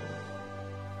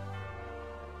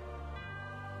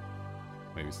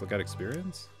 Maybe we still got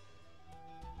experience?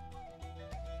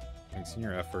 Thanks in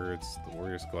your efforts, the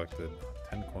warriors collected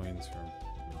 10 coins from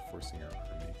reinforcing your army.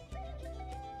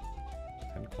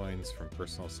 10 coins from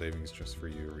personal savings just for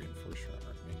you, reinforce your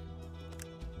army.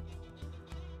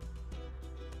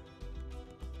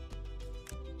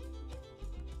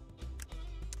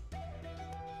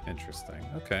 Interesting,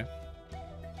 okay.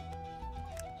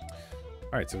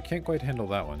 Alright, so we can't quite handle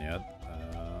that one yet.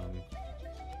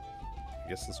 I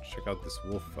guess let's check out this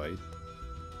wolf fight.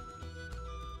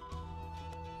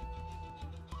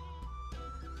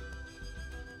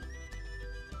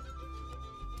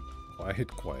 Quiet,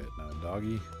 quiet now,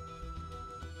 doggy.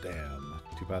 Damn.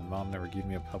 Too bad mom never gave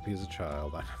me a puppy as a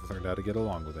child. I've learned how to get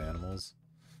along with animals.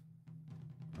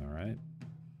 Alright.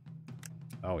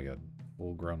 Oh, we got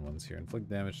full-grown ones here. Inflict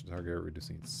damage to target,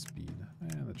 reducing its speed.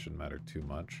 That shouldn't matter too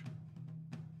much.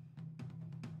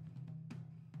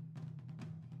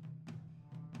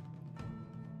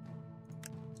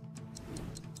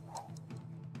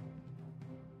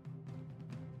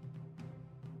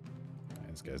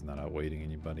 This guy's not outweighting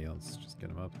anybody else. Just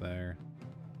get him up there.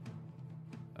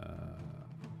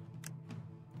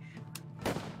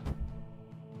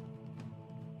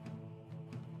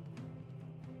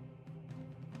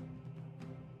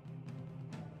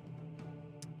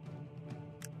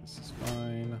 This is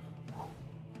fine.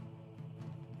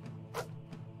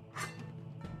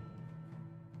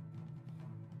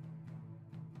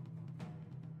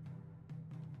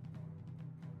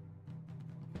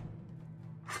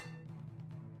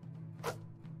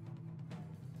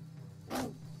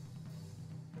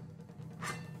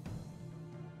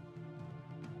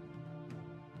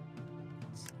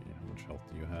 Health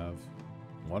do you have?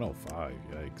 105,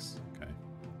 yikes. Okay.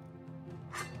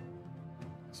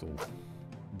 So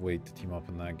wait to team up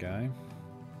on that guy.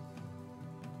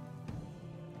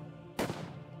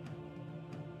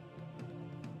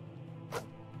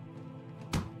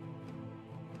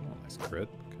 Oh, nice crit.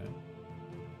 Okay.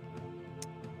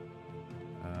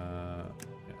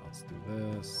 Yeah, let's do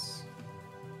this.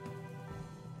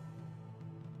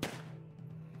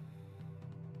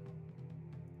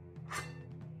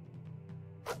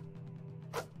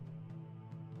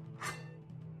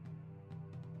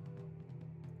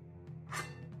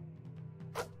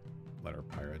 Let our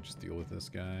pirate just deal with this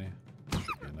guy. Should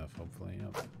be enough, hopefully.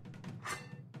 Yep.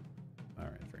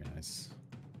 Alright, very nice.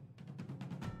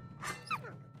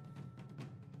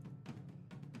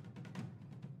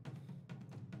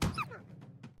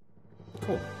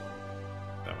 Cool.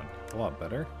 That went a lot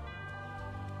better.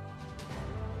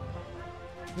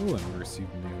 Ooh, and we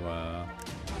received new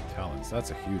talents.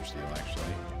 That's a huge deal,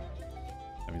 actually.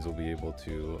 That means we'll be able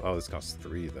to... Oh, this costs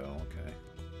 3, though. Okay.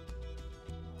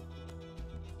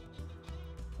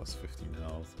 Plus 15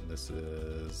 health. And this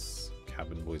is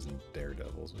Cabin Boys and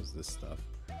Daredevils. What's this stuff?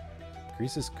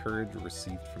 Increases courage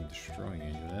received from destroying a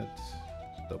unit.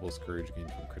 Doubles courage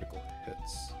gained from critical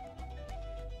hits.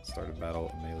 Start of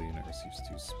battle, a melee unit receives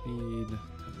 2 speed, 10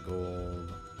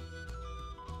 gold,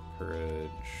 courage.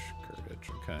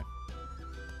 Okay.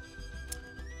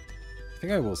 I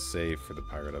think I will save for the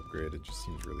pirate upgrade. It just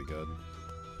seems really good.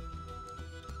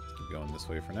 Let's keep going this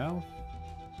way for now.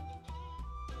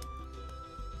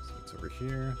 So it's over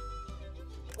here.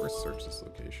 First, search this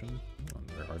location.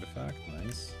 Another artifact.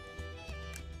 Nice.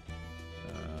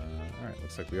 Alright,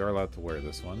 looks like we are allowed to wear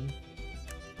this one.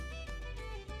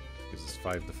 Gives us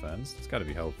 5 defense. It's got to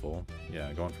be helpful.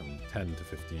 Yeah, going from 10 to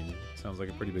 15 sounds like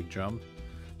a pretty big jump.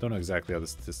 Don't know exactly how the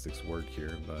statistics work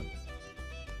here, but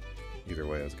either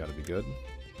way, it's got to be good.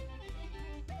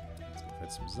 Let's go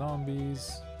fight some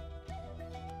zombies.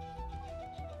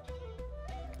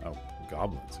 Oh,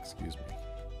 goblins, excuse me.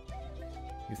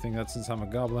 You think that since I'm a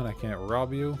goblin, I can't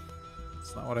rob you?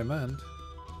 That's not what I meant.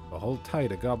 But hold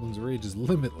tight, a goblin's rage is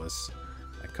limitless.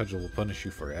 That cudgel will punish you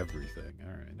for everything.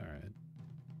 Alright, alright.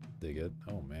 Dig it.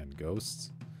 Oh man,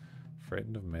 ghosts.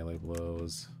 Frightened of melee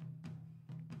blows.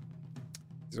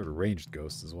 These are ranged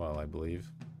ghosts as well, I believe.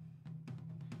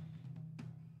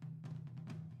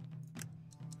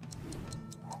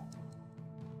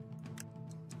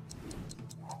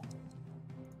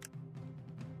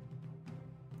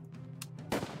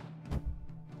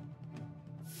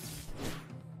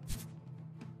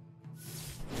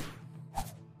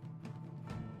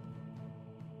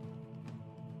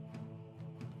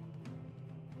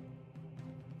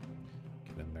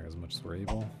 Get in there as much as we're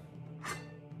able.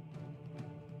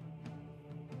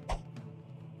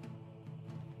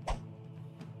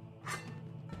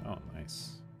 Oh,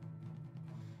 nice.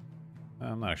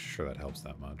 I'm not sure that helps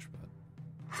that much, but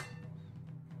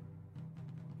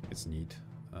it's neat.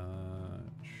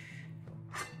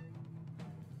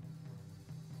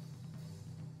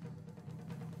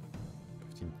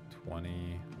 15,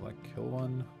 20. Will I kill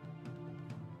one?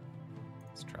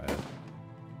 Let's try it.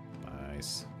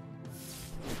 Nice.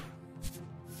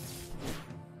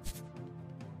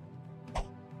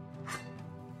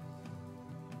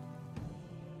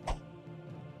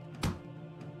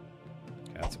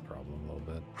 That's a problem a little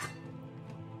bit.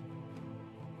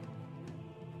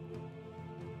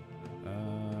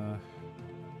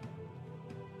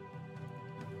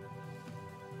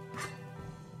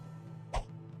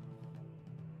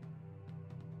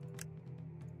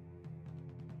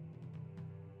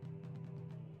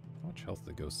 much health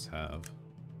do ghosts have?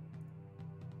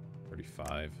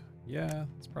 35. Yeah,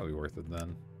 it's probably worth it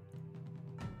then.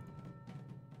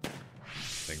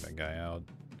 Take that guy out.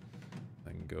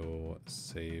 Then go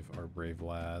save our brave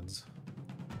lads.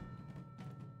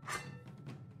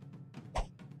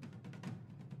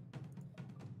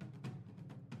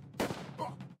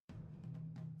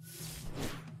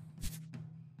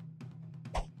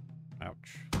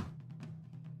 Ouch.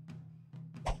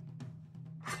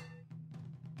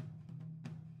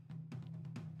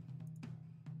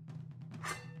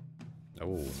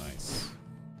 Oh, nice.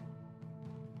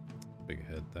 Big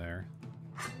hit there.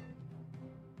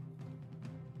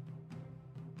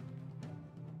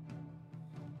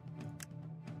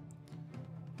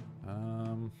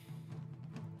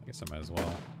 I guess I might as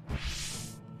well.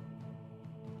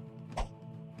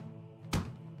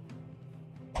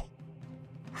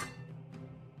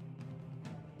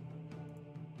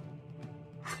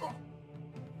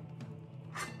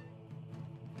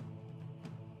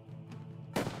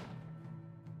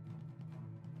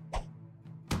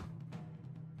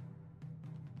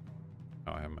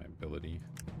 Oh, I have my ability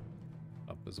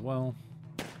up as well.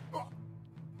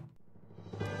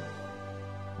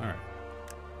 Alright.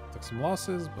 Took some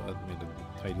losses, but made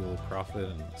a tidy little profit,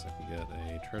 and looks like we get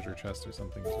a treasure chest or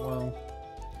something as well.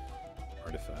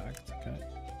 Artifact, okay.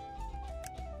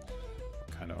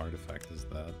 What kind of artifact is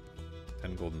that?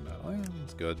 10 golden medal. Oh, yeah,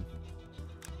 that's good.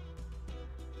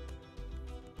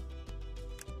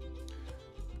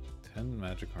 10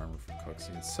 magic armor for cooks.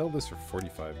 You can sell this for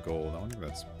 45 gold. I wonder if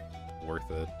that's worth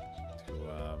it to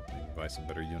maybe buy some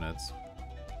better units.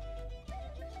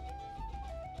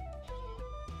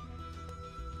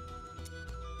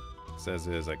 Says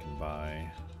is I can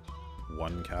buy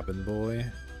one cabin boy.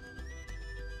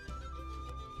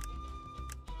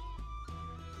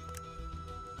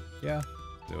 Yeah,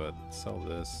 do it. Sell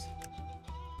this.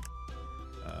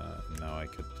 Now I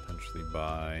could potentially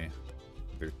buy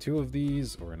either 2 of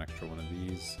these or an extra one of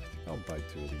these. I think I'll buy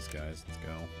 2 of these guys. Let's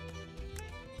go.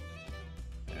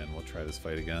 And we'll try this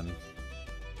fight again.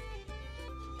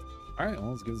 Alright, well,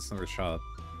 let's give this another shot.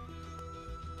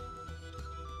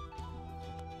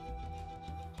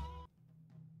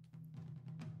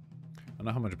 I don't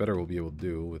know how much better we'll be able to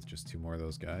do with just 2 more of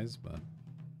those guys, but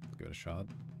let's give it a shot.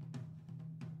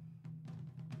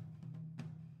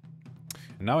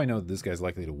 And now I know that this guy's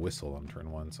likely to whistle on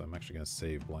turn 1, so I'm actually going to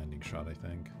save Blinding Shot, I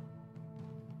think.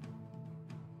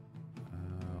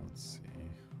 Let's see.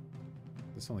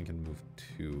 This only can move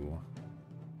 2.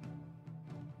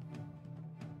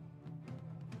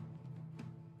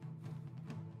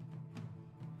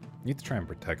 Need to try and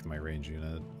protect my range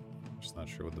unit. Just not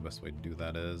sure what the best way to do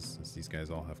that is, since these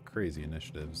guys all have crazy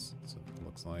initiatives, so it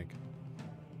looks like.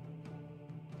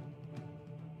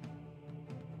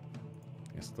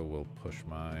 I guess though we'll push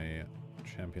my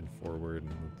champion forward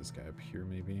and move this guy up here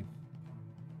maybe.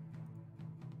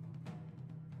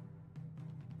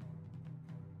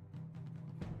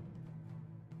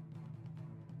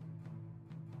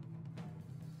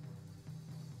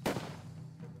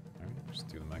 Alright, just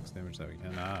do the max damage that we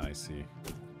can. Ah, I see.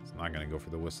 It's not going to go for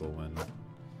the whistle when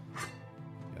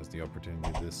he has the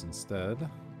opportunity to do this instead.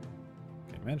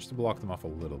 Okay, managed to block them off a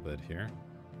little bit here.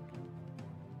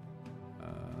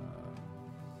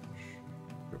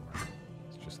 Sure.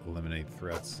 Let's just eliminate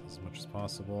threats as much as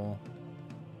possible.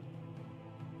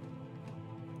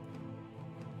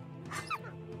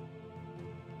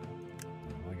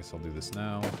 Well, I guess I'll do this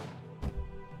now.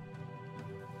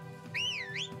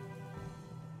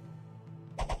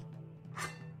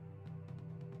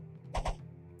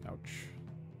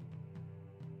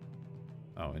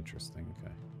 Oh, interesting.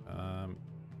 Okay.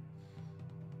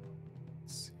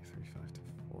 Let's see, 35 to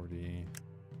 40.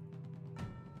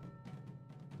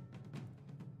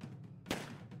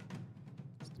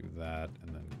 Let's do that,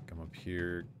 and then come up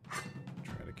here,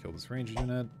 try to kill this range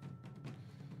unit,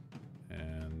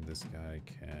 and this guy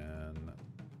can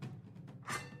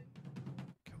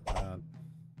kill that.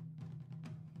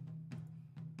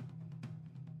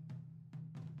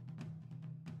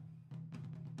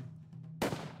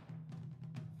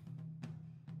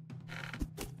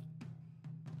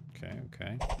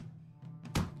 Okay.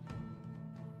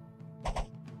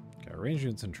 Okay, range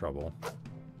unit's in trouble.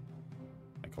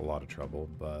 Like a lot of trouble,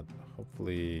 but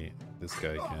hopefully this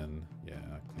guy can, yeah,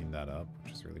 clean that up,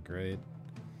 which is really great.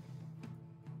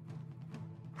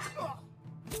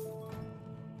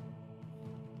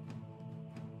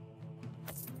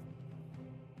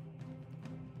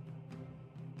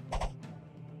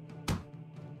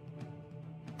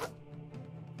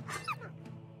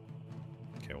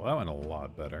 Okay, well that went a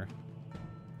lot better.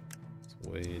 Let's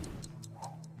wait.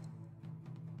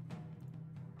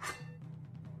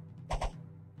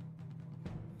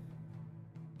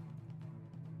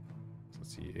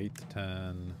 Let's see, 8 to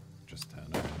 10, just 10,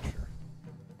 alright, sure.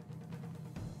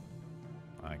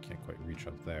 I can't quite reach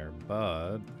up there,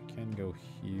 but I can go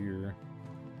here,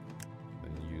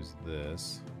 then use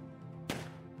this.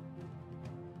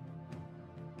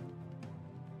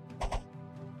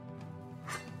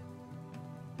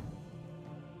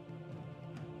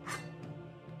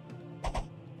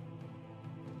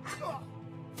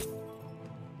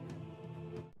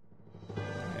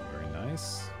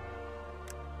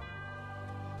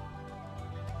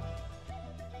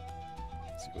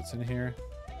 What's in here?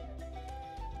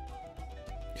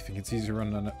 You think it's easier to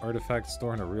run an artifact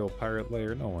store in a real pirate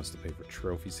lair? No one wants to pay for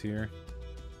trophies here.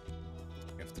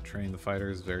 You have to train the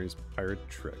fighters various pirate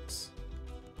tricks.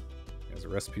 There's a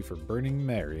recipe for Burning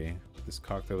Mary. This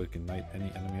cocktail would ignite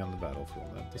any enemy on the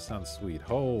battlefield. This sounds sweet.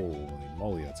 Holy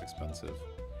moly, that's expensive.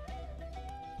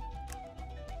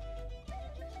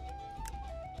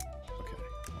 Okay,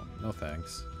 well, no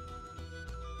thanks.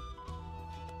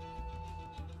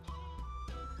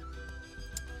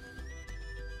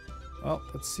 Well,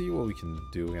 let's see what we can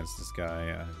do against this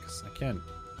guy, because I can't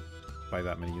buy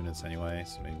that many units anyway,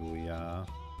 so maybe we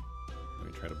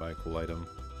try to buy a cool item.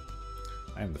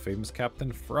 I am the famous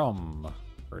Captain From.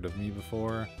 Heard of me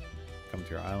before? Come to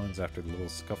your islands after the little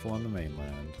scuffle on the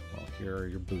mainland. Well, here are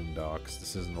your boondocks.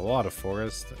 This isn't a lot of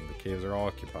forest, and the caves are all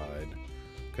occupied.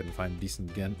 Couldn't find a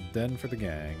decent den for the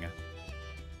gang.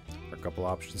 There are a couple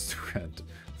options to rent.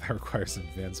 That requires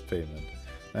advance payment.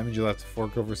 That means you'll have to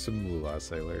fork over some moolah,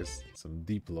 sailors. Some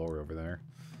deep lore over there.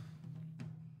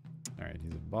 Alright,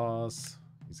 he's a boss.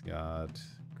 He's got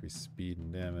increased speed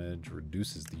and damage.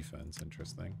 Reduces defense.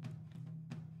 Interesting.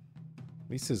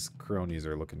 At least his cronies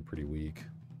are looking pretty weak.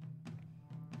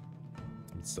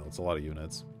 But still, it's a lot of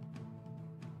units.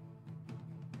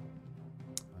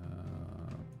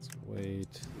 Let's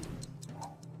wait.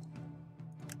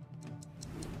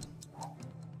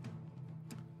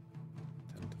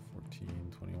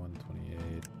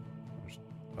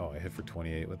 Oh, I hit for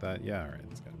 28 with that? Yeah, alright,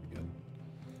 it's gotta be good.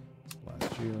 Let's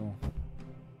blast you.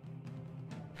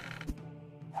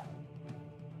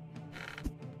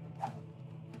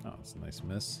 Oh, it's a nice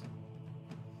miss.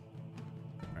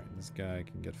 Alright, this guy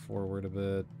can get forward a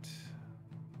bit.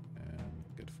 And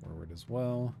get forward as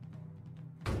well.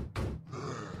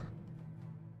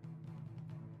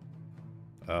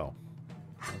 Oh,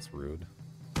 that's rude.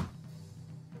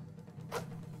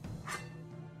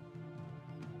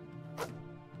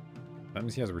 That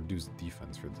means he has a reduced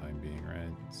defense for the time being, right?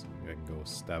 So maybe I can go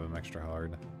stab him extra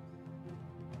hard.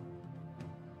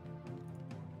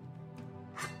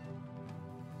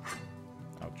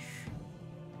 Ouch.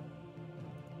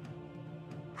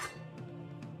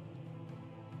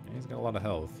 Yeah, he's got a lot of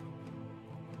health.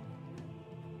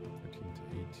 13 to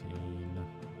 18.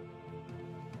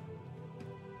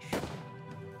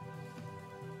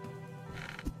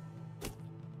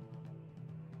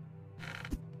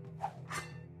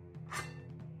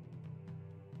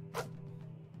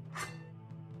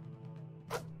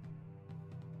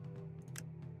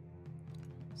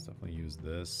 Definitely use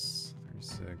this.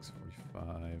 36,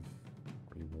 45,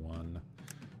 41.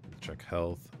 Check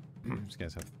health. These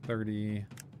guys have 30.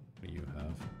 What do you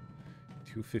have?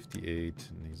 258,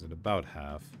 and he's at about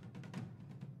half.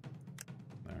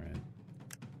 Alright.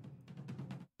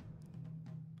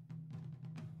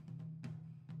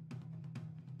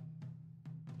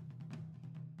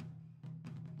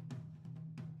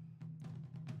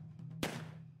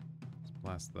 Let's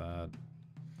blast that.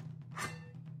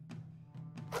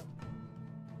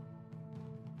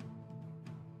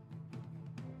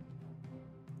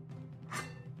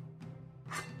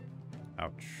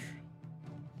 Ouch.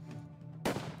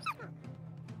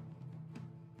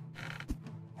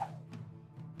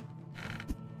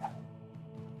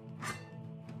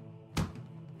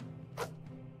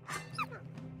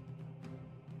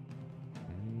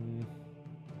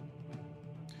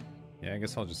 Yeah, I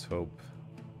guess I'll just hope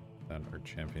that our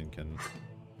champion can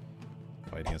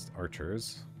fight against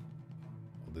archers.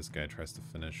 Well, this guy tries to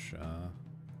finish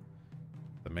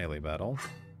the melee battle.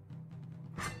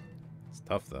 It's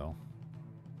tough, though.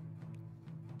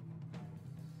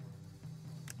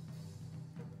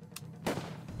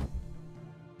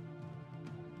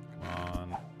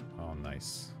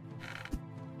 Nice.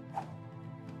 How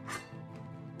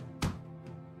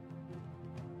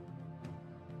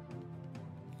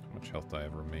much health do I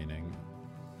have remaining?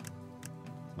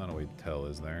 There's not a way to tell,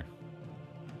 is there?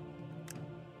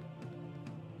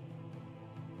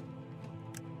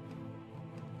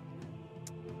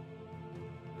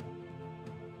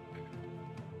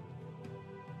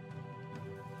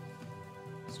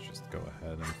 Let's just go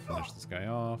ahead and finish this guy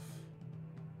off.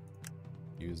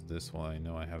 use this while I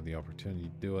know I have the opportunity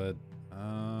to do it.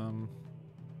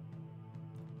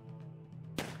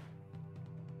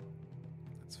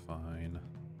 That's fine.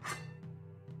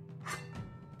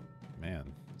 Man,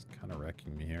 it's kind of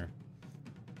wrecking me here.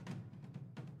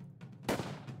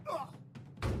 Uh-oh.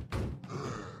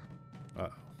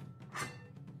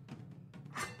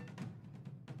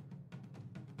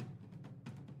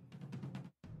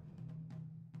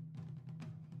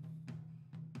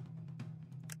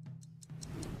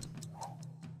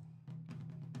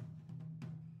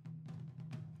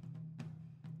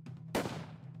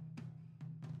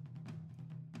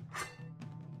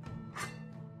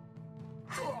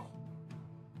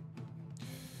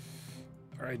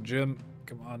 All right, Jim,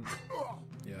 come on.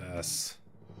 Yes.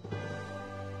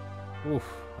 Oof,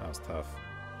 that was tough.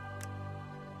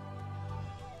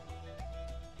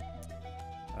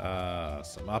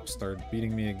 Some ops started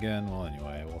beating me again. Well,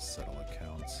 anyway, we'll settle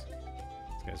accounts.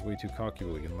 This guy's way too cocky,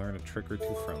 but we can learn a trick or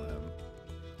two from him.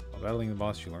 While battling the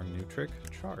boss, you learn a new trick.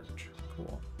 Charge.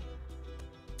 Cool.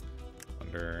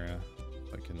 Wonder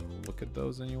if I can look at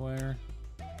those anywhere.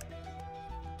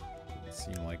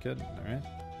 Doesn't seem like it. Alright.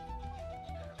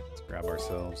 Let's grab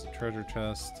ourselves a treasure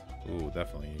chest. Ooh,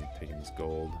 definitely taking this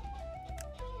gold.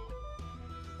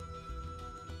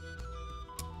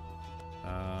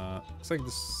 Looks like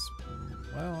this...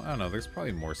 Well, I don't know. There's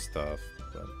probably more stuff,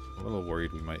 but I'm a little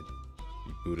worried we might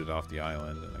be booted off the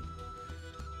island. And I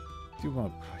do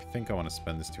want... I think I want to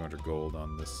spend this 200 gold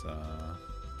on this... Yeah,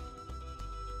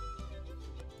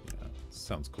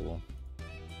 sounds cool.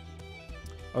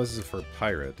 Oh, this is for a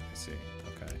pirate. I see.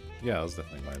 Okay. Yeah, I'll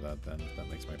definitely buy that then. That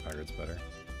makes my pirates better.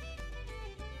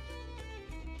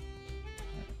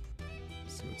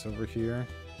 Let's see what's over here.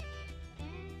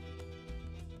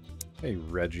 Hey,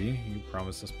 Reggie, you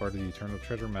promised us part of the Eternal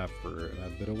Treasure map for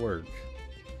that bit of work.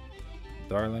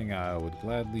 Darling, I would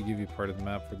gladly give you part of the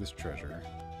map for this treasure.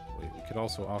 Wait, we could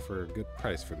also offer a good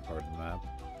price for the part of the map.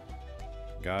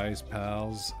 Guys,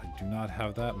 pals, I do not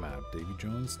have that map. Davy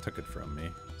Jones took it from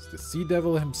me. It's the Sea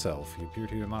Devil himself. He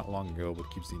appeared here not long ago, but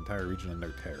keeps the entire region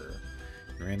under terror.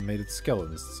 Your animated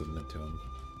skeletons to submit to him.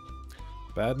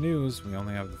 Bad news, we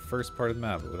only have the first part of the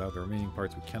map, but without the remaining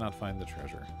parts, we cannot find the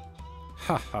treasure.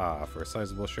 Haha, for a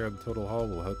sizable share of the total haul,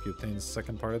 we'll help you obtain the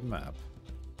second part of the map.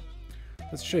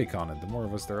 Let's shake on it. The more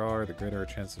of us there are, the greater our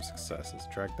chance of success. Let's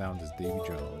track down this Davy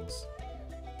Jones.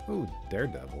 Ooh,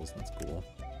 daredevils. That's cool.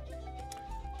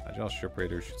 Agile ship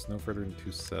raider shoots no further than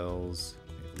 2 cells.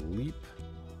 Leap.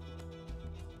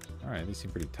 Alright, these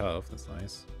seem pretty tough. That's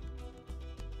nice.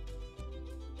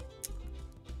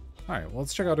 Alright, well,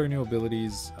 let's check out our new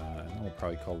abilities. And then we'll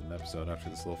probably call it an episode after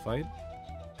this little fight.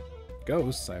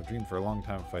 Ghosts. I've dreamed for a long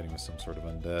time of fighting with some sort of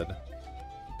undead.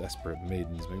 Desperate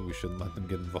maidens. Maybe we shouldn't let them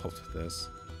get involved with this.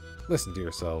 Listen to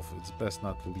yourself. It's best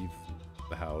not to leave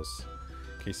the house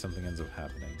in case something ends up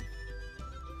happening.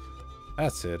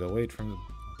 That's it. Await from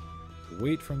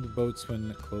the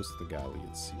boatswain close to the galley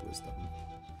and sea wisdom.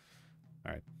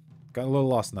 Alright. Got a little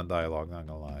lost in that dialogue, not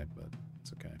gonna lie, but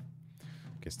it's okay.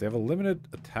 Okay, so they have a limited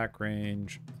attack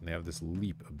range, and they have this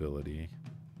leap ability.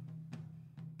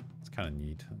 Kind of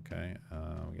neat. Okay,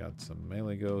 we got some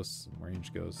melee ghosts, some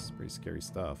range ghosts, pretty scary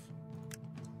stuff.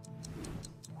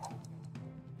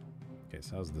 Okay,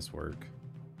 so how does this work?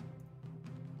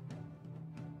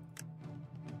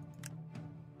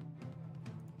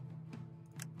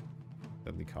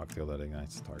 Deadly cocktail that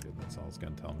ignites the target. That's all it's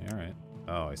going to tell me. Alright.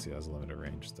 Oh, I see. It has a limited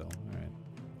range still. Alright.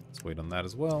 Let's wait on that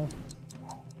as well.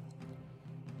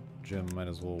 Jim might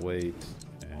as well wait.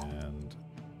 And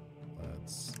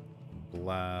let's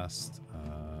blast.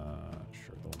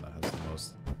 Sure, the one that has the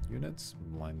most units.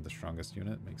 Line the strongest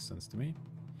unit. Makes sense to me.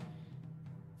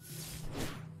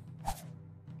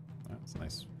 That's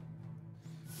nice.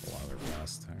 Wow, they're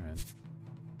fast. Alright.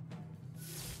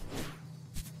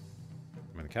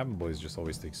 I mean, the cabin boys just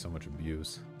always take so much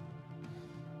abuse.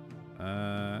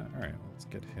 Alright, let's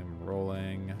get him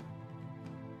rolling.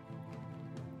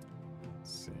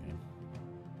 Let's see.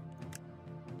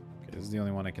 Okay, this is the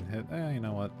only one I can hit. You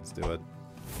know what? Let's do it.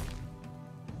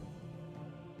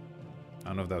 I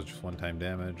don't know if that was just one-time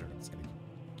damage or it's gonna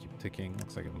keep ticking.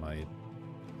 Looks like it might.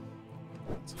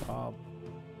 Let's hop.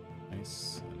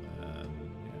 Nice. And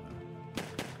then, yeah.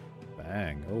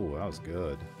 Bang. Oh, that was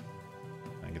good.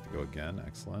 I get to go again.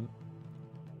 Excellent.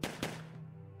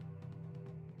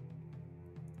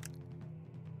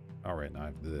 Alright, now I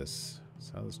have this.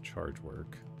 So how does charge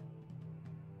work?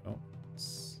 Oh,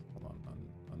 hold on.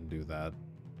 Undo that.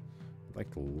 I'd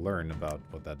like to learn about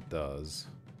what that does.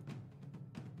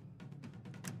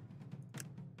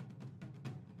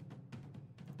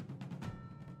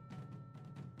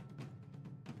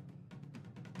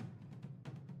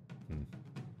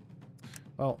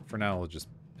 Well, for now, we'll just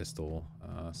pistol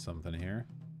something here.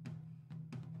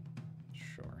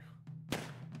 Sure.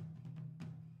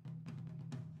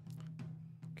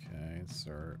 Okay,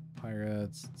 so our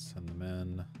pirates, let's send them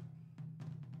in.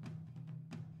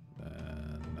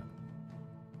 Then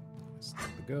stab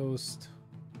the ghost.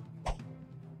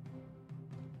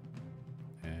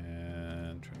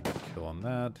 And try to get a kill on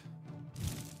that.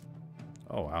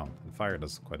 Oh wow, and fire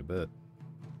does quite a bit.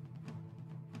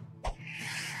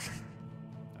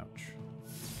 Ouch.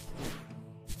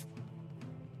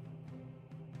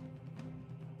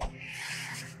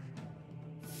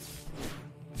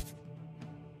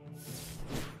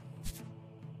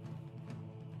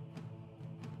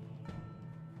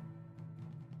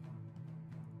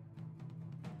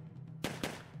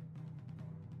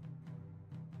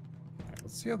 Alright,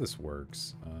 let's see how this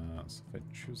works. So if I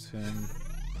choose him...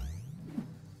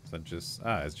 That just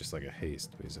it's just like a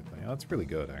haste basically. Oh, that's really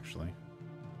good actually.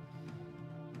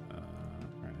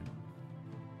 Right.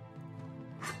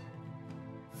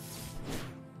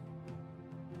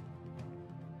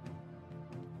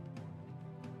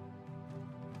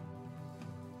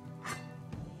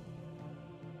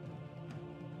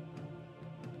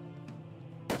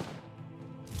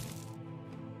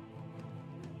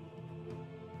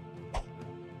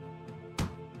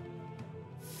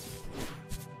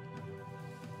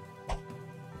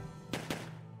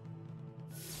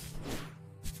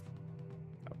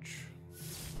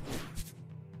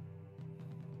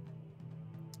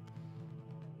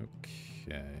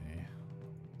 Okay,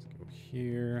 let's go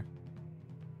here.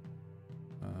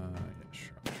 Yeah,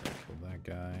 sure, I'll try to kill that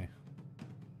guy.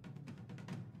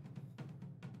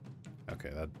 Okay,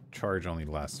 that charge only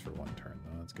lasts for one turn,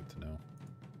 though. That's good to know.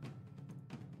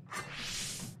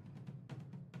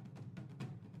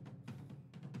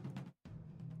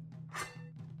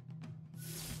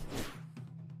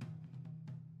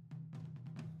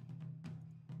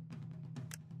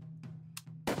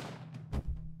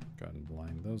 Go ahead and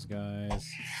blind those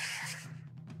guys.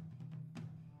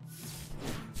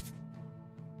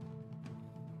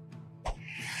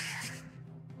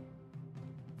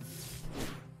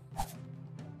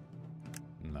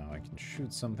 Now I can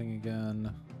shoot something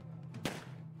again.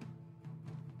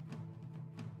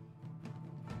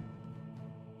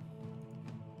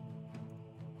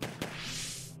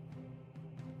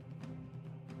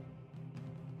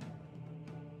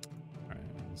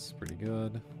 Alright, this is pretty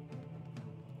good.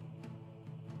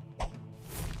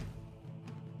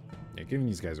 Yeah, giving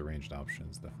these guys a ranged option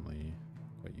is definitely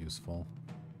quite useful.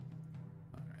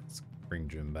 Alright, let's bring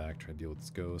Jim back, try to deal with this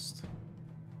ghost.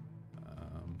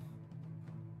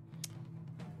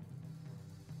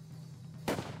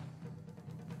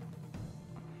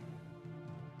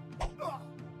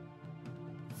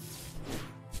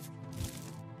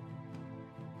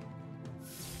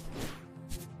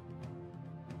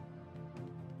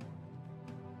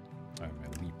 Alright,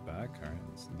 I'm gonna leap back. Alright,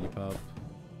 let's leap up.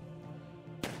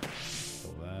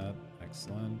 Kill that.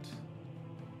 Excellent.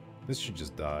 This should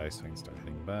just die so I can start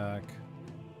hitting back.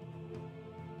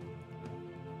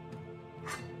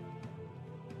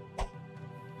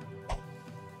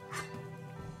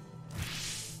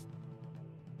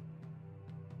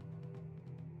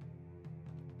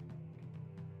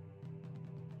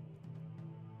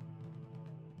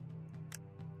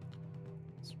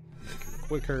 Let's make it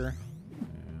quicker.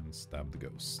 Stab the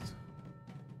ghost.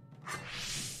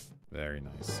 Very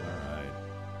nice. Alright.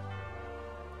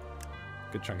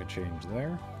 Good chunk of change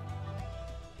there.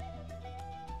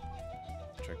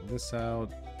 Check this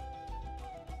out.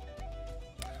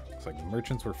 Looks like the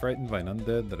merchants were frightened by an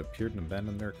undead that appeared and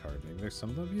abandoned their cart. Maybe there's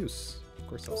some of use. Of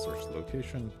course, I'll search the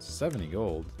location. 70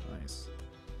 gold. Nice.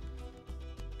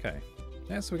 Okay.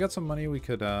 Yeah, so we got some money. We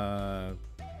could go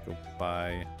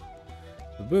buy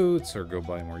the boots or go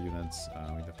buy more units.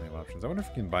 We definitely have options. I wonder if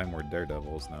we can buy more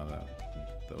daredevils now that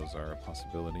those are a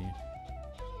possibility.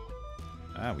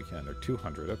 Ah, we can. They're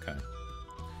 200. Okay,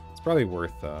 it's probably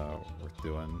worth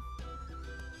doing.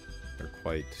 They're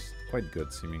quite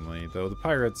good seemingly. Though the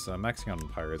pirates, maxing out on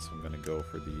pirates, I'm gonna go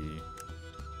for the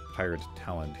pirate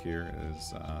talent here.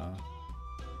 Is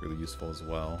really useful as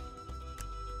well.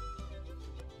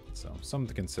 So something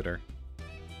to consider.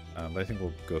 But I think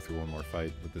we'll go through one more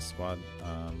fight with this squad.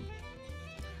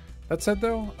 That said,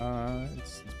 though,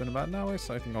 it's been about an hour,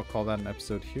 so I think I'll call that an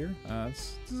episode here.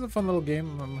 This is a fun little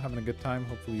game. I'm having a good time.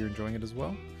 Hopefully you're enjoying it as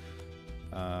well.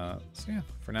 So yeah,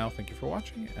 for now, thank you for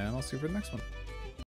watching, and I'll see you for the next one.